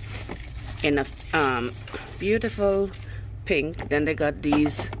in a beautiful pink. Then they got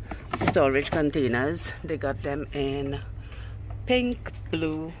these storage containers. They got them in pink,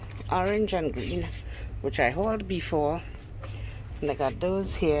 blue, orange, and green. which I hauled before. And I got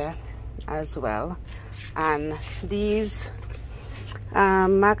those here as well. And these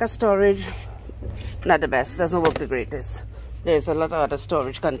marker storage, not the best, doesn't work the greatest. There's a lot of other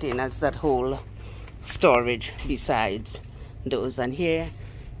storage containers that hold storage besides those. And here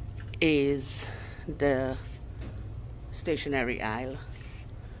is the stationery aisle.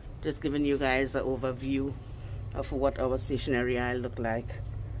 Just giving you guys an overview of what our stationery aisle look like.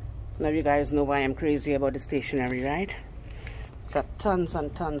 Now you guys know why I'm crazy about the stationery, right? Got tons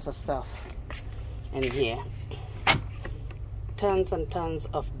and tons of stuff in here. Tons and tons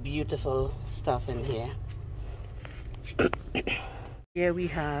of beautiful stuff in here. Here we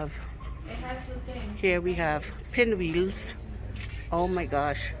have pinwheels. Oh my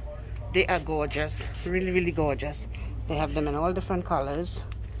gosh, they are gorgeous, really, really gorgeous. They have them in all different colors.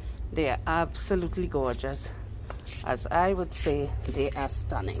 They are absolutely gorgeous. As I would say, they are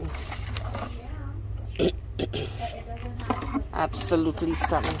stunning. Absolutely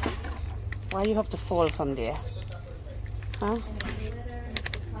stunning. Why you have to fall from there? Huh?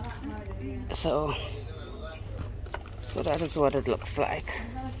 So that is what it looks like.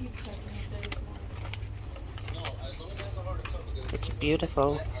 It's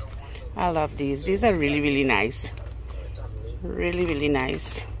beautiful. I love these. These are really, really nice. Really, really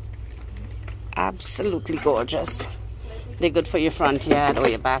nice. Absolutely gorgeous. They're good for your front yard or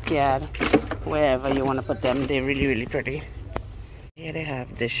your backyard, wherever you want to put them. They're really, really pretty. Here they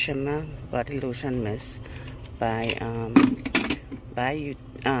have the Shimmer Body Lotion Mist by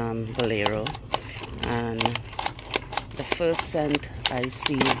Bolero, and the first scent I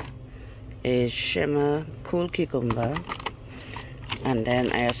see is Shimmer Cool Cucumber, and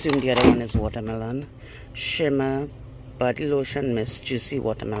then I assume the other one is watermelon. Shimmer Body Lotion Mist Juicy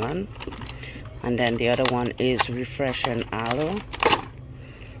Watermelon, and then the other one is Refreshing Aloe,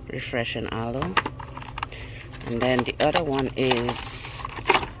 and then the other one is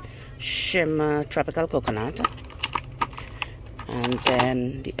Shimmer Tropical Coconut, and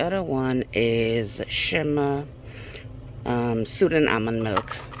then the other one is Shimmer Soothing Almond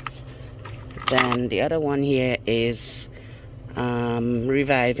Milk. Then the other one here is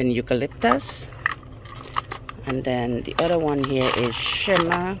Reviving Eucalyptus, and then the other one here is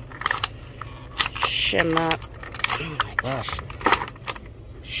Shimmer, oh my gosh,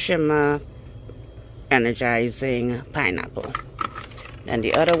 Shimmer Energizing Pineapple. And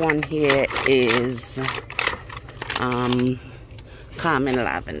the other one here is Calming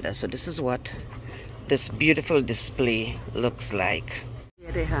Lavender. So this is what this beautiful display looks like.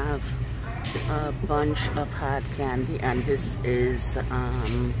 Here they have a bunch of hard candy, and this is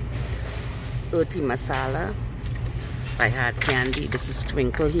Earthy Masala by Hard Candy. This is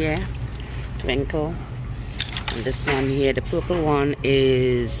Twinkle here, Twinkle. And this one here, the purple one,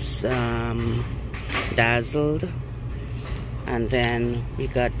 is Dazzled. And then we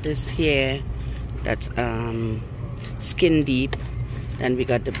got this here, that's Skin Deep. Then we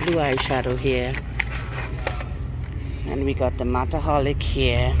got the blue eyeshadow here, and we got the Mataholic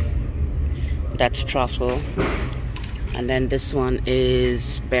here, that's Truffle. And then this one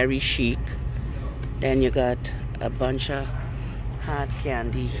is Berry Chic. Then you got a bunch of hard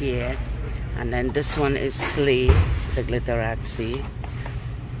candy here, and then this one is Slay, the Glitterazzi.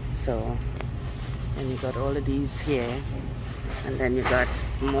 So, and you got all of these here, and then you got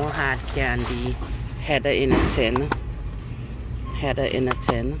more hard candy, Heather in a tin,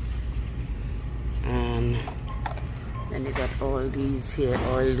 and then you got all these here,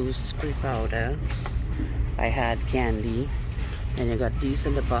 Oil Loose Free Powder by Hard Candy. And you got these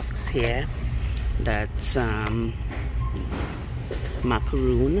in the box here, that's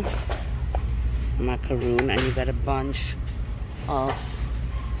macaroon, and you got a bunch of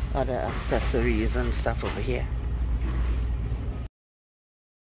other accessories and stuff over here.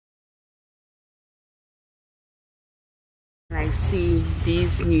 I see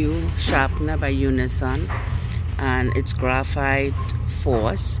these new sharpener by Unison, and it's graphite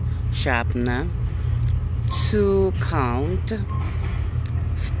force sharpener, 2 count,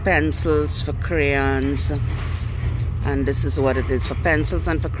 pencils for crayons, and this is what it is for pencils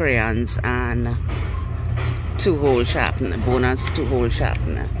and for crayons, and 2-hole sharpener, bonus 2-hole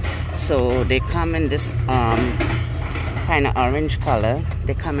sharpener. So they come in this kind of orange color.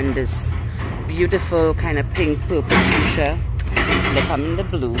 They come in this beautiful kind of pink purple fuchsia. They come in the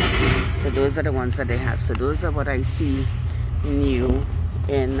blue. So those are the ones that they have. So those are what I see new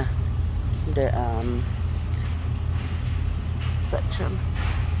in the section.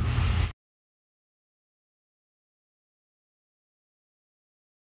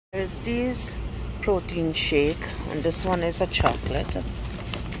 There's these protein shake, and this one is a chocolate.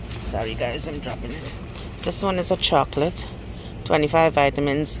 Sorry guys, I'm dropping it. This one is a chocolate, 25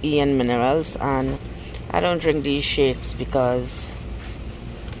 vitamins, E and minerals, and I don't drink these shakes because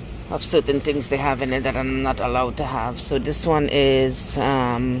of certain things they have in it that I'm not allowed to have. So this one is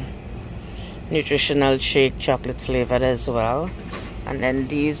nutritional shake, chocolate flavored as well. And then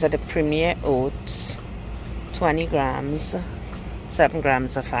these are the Premier Oats, 20 grams, 7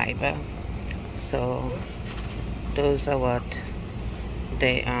 grams of fiber. So those are what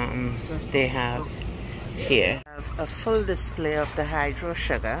they have here. We have a full display of the Hydro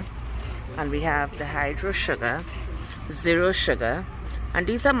Sugar, and we have the Hydro Sugar, Zero Sugar, and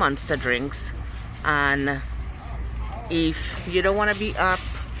these are monster drinks. And if you don't want to be up,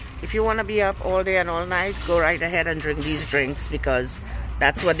 if you want to be up all day and all night, go right ahead and drink these drinks, because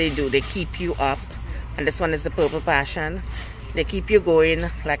that's what they do. They keep you up. And this one is the Purple Passion. They keep you going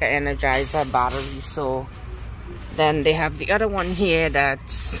like an Energizer battery. So then they have the other one here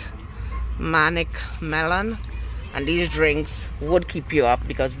that's Manic Melon, and these drinks would keep you up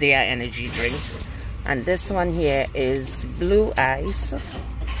because they are energy drinks. And this one here is Blue Ice,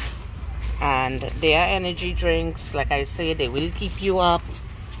 and they are energy drinks. Like I say, they will keep you up.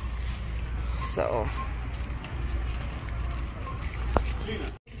 So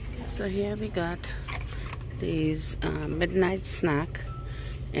here we got these midnight snack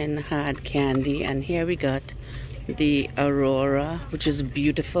in hard candy, and here we got the Aurora, which is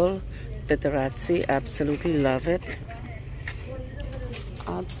beautiful. The Tarazzi, absolutely love it.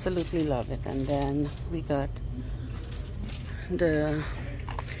 Absolutely love it. And then we got the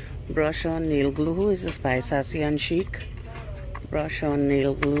Brush On Nail Glue, who is the Spice Sassy and Chic Brush On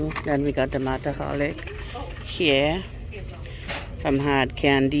Nail Glue. Then we got the Mataholic here from Hard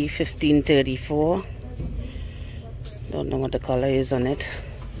Candy, 1534. Don't know what the color is on it.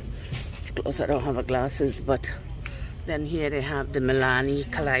 Of course, I don't have a glasses, but then here they have the Milani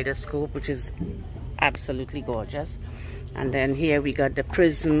Kaleidoscope, which is absolutely gorgeous. And then here we got the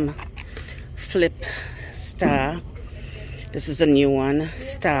Prism Flip Star. This is a new one,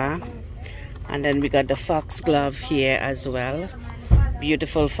 Star. And then we got the Foxglove here as well.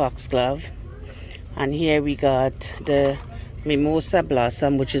 Beautiful Foxglove. And here we got the Mimosa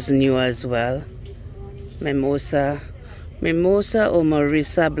Blossom, which is new as well. Mimosa or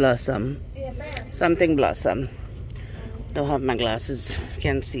Marisa Blossom. Something Blossom. Don't have my glasses, you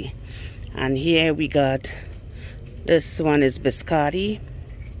can see. And here we got, this one is Biscotti.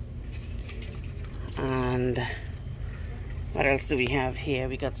 And what else do we have here?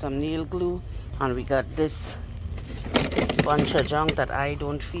 We got some nail glue, and we got this bunch of junk that I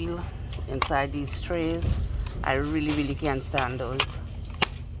don't feel inside these trays. I really can't stand those.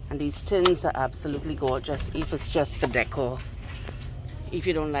 And these tins are absolutely gorgeous if it's just for decor. If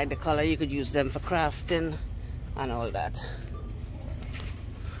you don't like the color, you could use them for crafting and all that.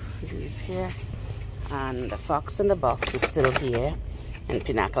 These here. And the Fox in the Box is still here in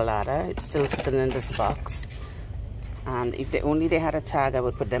Pina Colada. It's still sitting in this box. And if they had a tag, I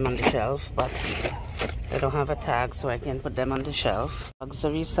would put them on the shelf, but they don't have a tag, so I can put them on the shelf.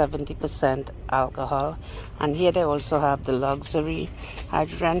 Luxury 70% alcohol. And here they also have the Luxury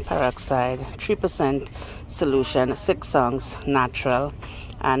hydrogen peroxide 3% solution, 6 ounce natural,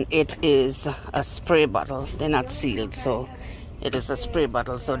 and it is a spray bottle. They're not sealed, so it is a spray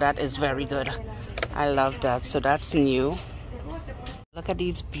bottle, so that is very good. I love that. So that's new. Look at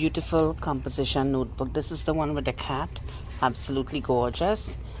these beautiful composition notebook. This is the one with the cat, absolutely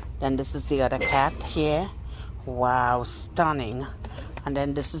gorgeous. Then this is the other cat here. Wow, stunning. And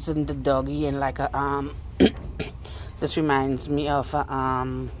then this is in the doggy in like a this reminds me of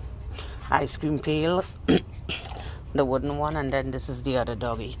a ice cream pail, the wooden one. And then this is the other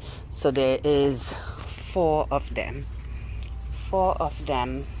doggy. So there is 4 of them. 4 of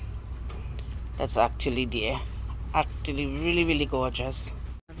them. That's actually there. Actually really gorgeous.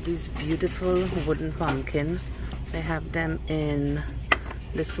 These beautiful wooden pumpkin. They have them in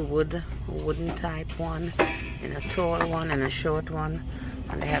this wooden type one, in a tall one and a short one,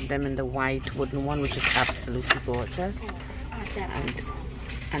 and they have them in the white wooden one, which is absolutely gorgeous.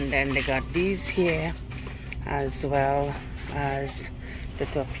 And then they got these here as well as the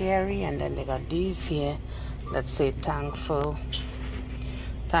topiary, and then they got these here that say thankful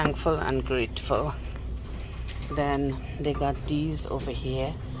and grateful. Then they got these over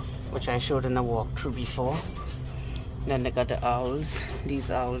here, which I showed in a walkthrough before. Then they got the owls, these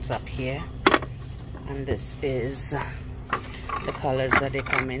owls up here, and this is the colors that they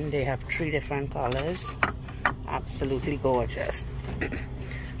come in. They have 3 different colors, absolutely gorgeous.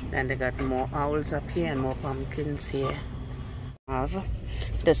 Then they got more owls up here and more pumpkins here. Have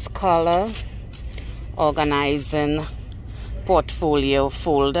this color organizing portfolio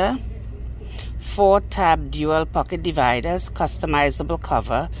folder 4-tab dual pocket dividers, customizable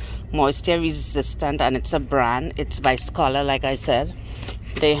cover, moisture resistant, and it's a brand. It's by Scholar, like I said.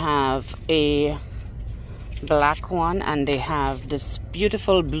 They have a black one and they have this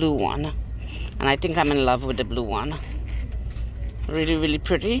beautiful blue one, and I think I'm in love with the blue one. Really, really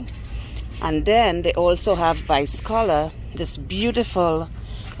pretty. And then they also have by Scholar this beautiful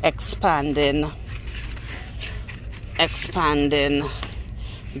expanding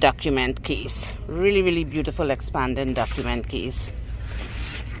document case. Really, really beautiful expanding document case.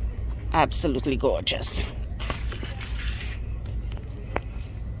 Absolutely gorgeous.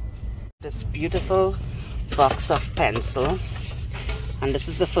 This beautiful box of pencil, and this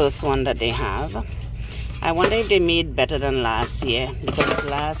is the first one that they have. I wonder if they made better than last year, because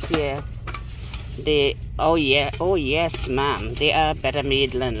last year they, oh yes ma'am, they are better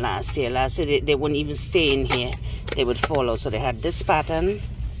made than last year. Last year they wouldn't even stay in here, they would follow. So they had this pattern,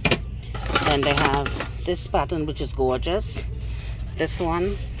 then they have this pattern which is gorgeous, this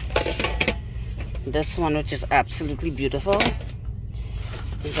one which is absolutely beautiful,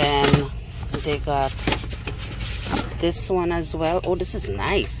 then they got this one as well. Oh, this is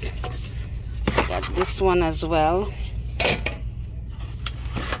nice. They got this one as well.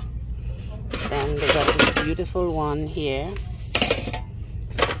 Then they got this beautiful one here.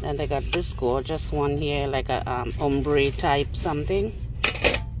 Then they got this gorgeous one here, like a ombre type something.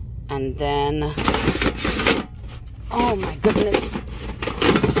 And then, oh my goodness,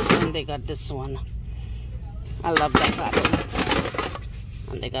 and they got this one. I love that pattern.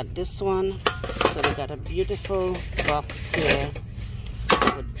 And they got this one. So they got a beautiful box here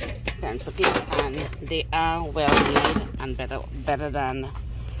with pencil case, and they are well made and better than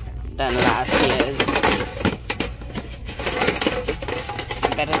last year's.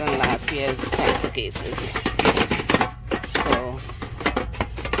 Better than last year's pencil cases. So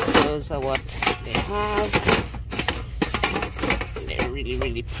those are what they have. They're really,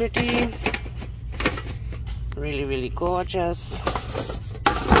 really pretty. Really, really gorgeous.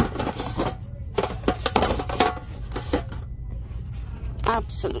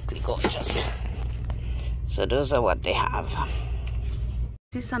 Absolutely gorgeous. So those are what they have.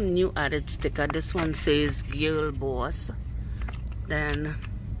 See some new added sticker. This one says Girl Boss. Then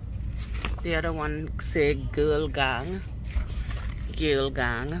the other one say Girl Gang. Girl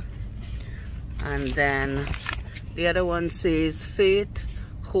Gang. And then the other one says Faith,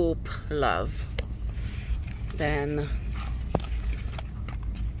 Hope, Love. Then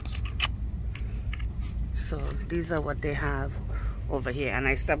so these are what they have over here, and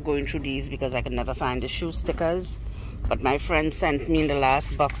I stopped going through these because I could never find the shoe stickers, but my friend sent me in the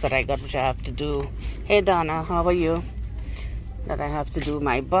last box that I got, which I have to do. Hey Donna, how are you? That I have to do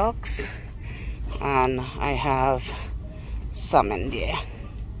my box, and I have some in there.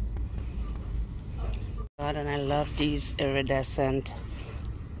 God, and I love these iridescent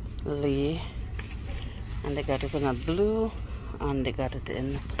Lee, and they got it in a blue and they got it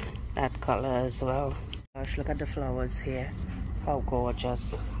in that color as well. Gosh, look at the flowers here. How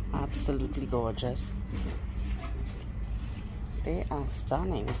gorgeous. Absolutely gorgeous. They are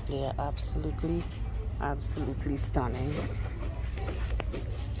stunning. They are absolutely stunning.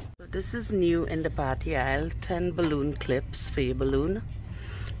 So this is new in the party aisle. 10 balloon clips for your balloon.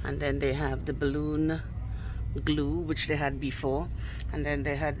 And then they have the balloon glue, which they had before. And then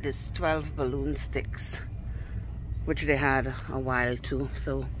they had this 12 balloon sticks, which they had a while too.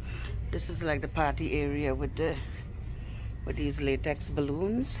 So this is like the party area with these latex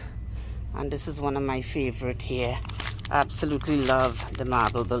balloons, and this is one of my favorite here. Absolutely love the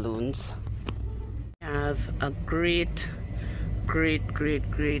marble balloons. I have a great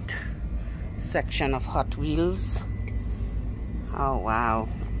section of Hot Wheels. Oh wow,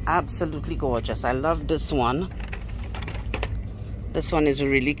 absolutely gorgeous. I love this one. This one is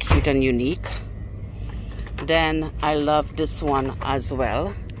really cute and unique. Then I love this one as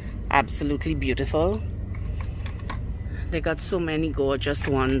well. Absolutely beautiful. They got so many gorgeous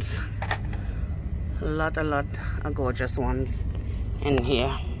ones. A lot of gorgeous ones in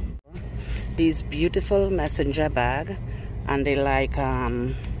here. These beautiful messenger bag, and they like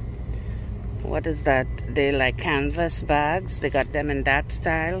what is that? They like canvas bags. They got them in that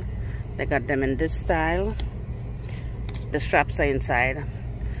style. They got them in this style. The straps are inside,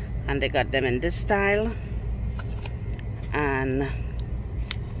 and they got them in this style, and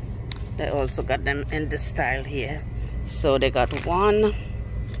they also got them in this style here. So they got 1,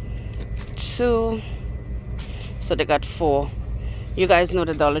 2, so they got 4. You guys know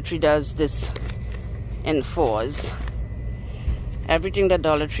the Dollar Tree does this in 4s. Everything that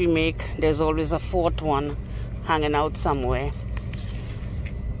Dollar Tree make, there's always a 4th one hanging out somewhere.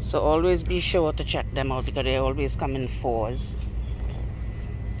 So always be sure to check them out because they always come in 4s.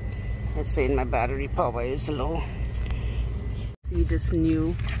 It's saying my battery power is low. See this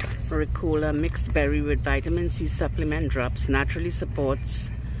new Ricola mixed berry with vitamin C supplement drops naturally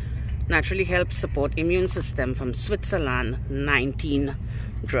helps support immune system from Switzerland. 19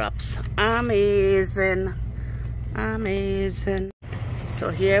 drops. Amazing. Amazing.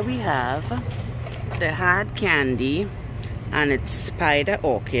 So here we have the hard candy, and it's Spider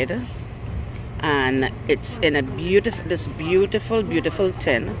Orchid, and it's in a beautiful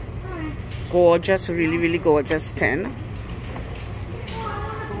tin. Gorgeous, really gorgeous tin.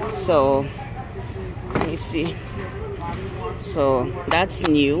 So let me see. So that's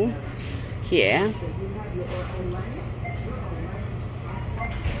new here.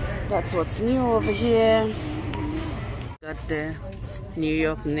 That's what's new over here. Got the New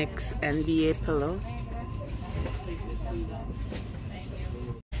York Knicks NBA pillow.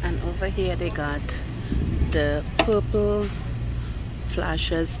 And over here they got the purple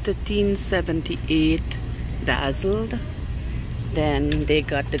Flashes 1378 dazzled. Then they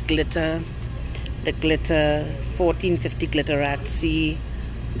got the glitter 1450 Glitterazzi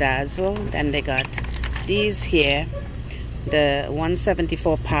dazzle. Then they got these here, the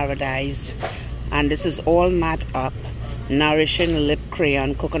 174 Paradise, and this is all matte up, nourishing lip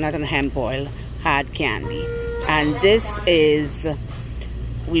crayon, coconut and hemp oil, hard candy. And this is,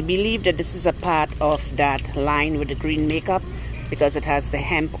 we believe that this is a part of that line with the green makeup because it has the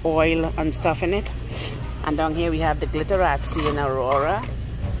hemp oil and stuff in it. And down here we have the Glitterazzi in Aurora.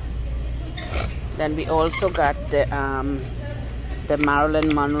 Then we also got the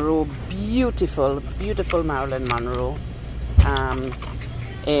Marilyn Monroe, beautiful Marilyn Monroe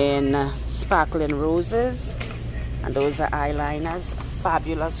in Sparkling Roses, and those are eyeliners,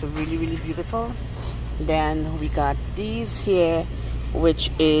 fabulous, really beautiful. Then we got these here,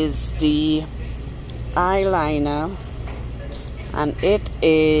 which is the eyeliner, and it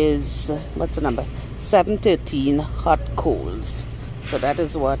is, what's the number, 713 Hot Coals. So that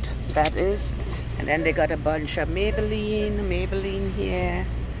is what that is. And then they got a bunch of Maybelline here,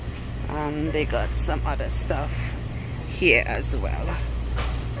 and they got some other stuff here as well.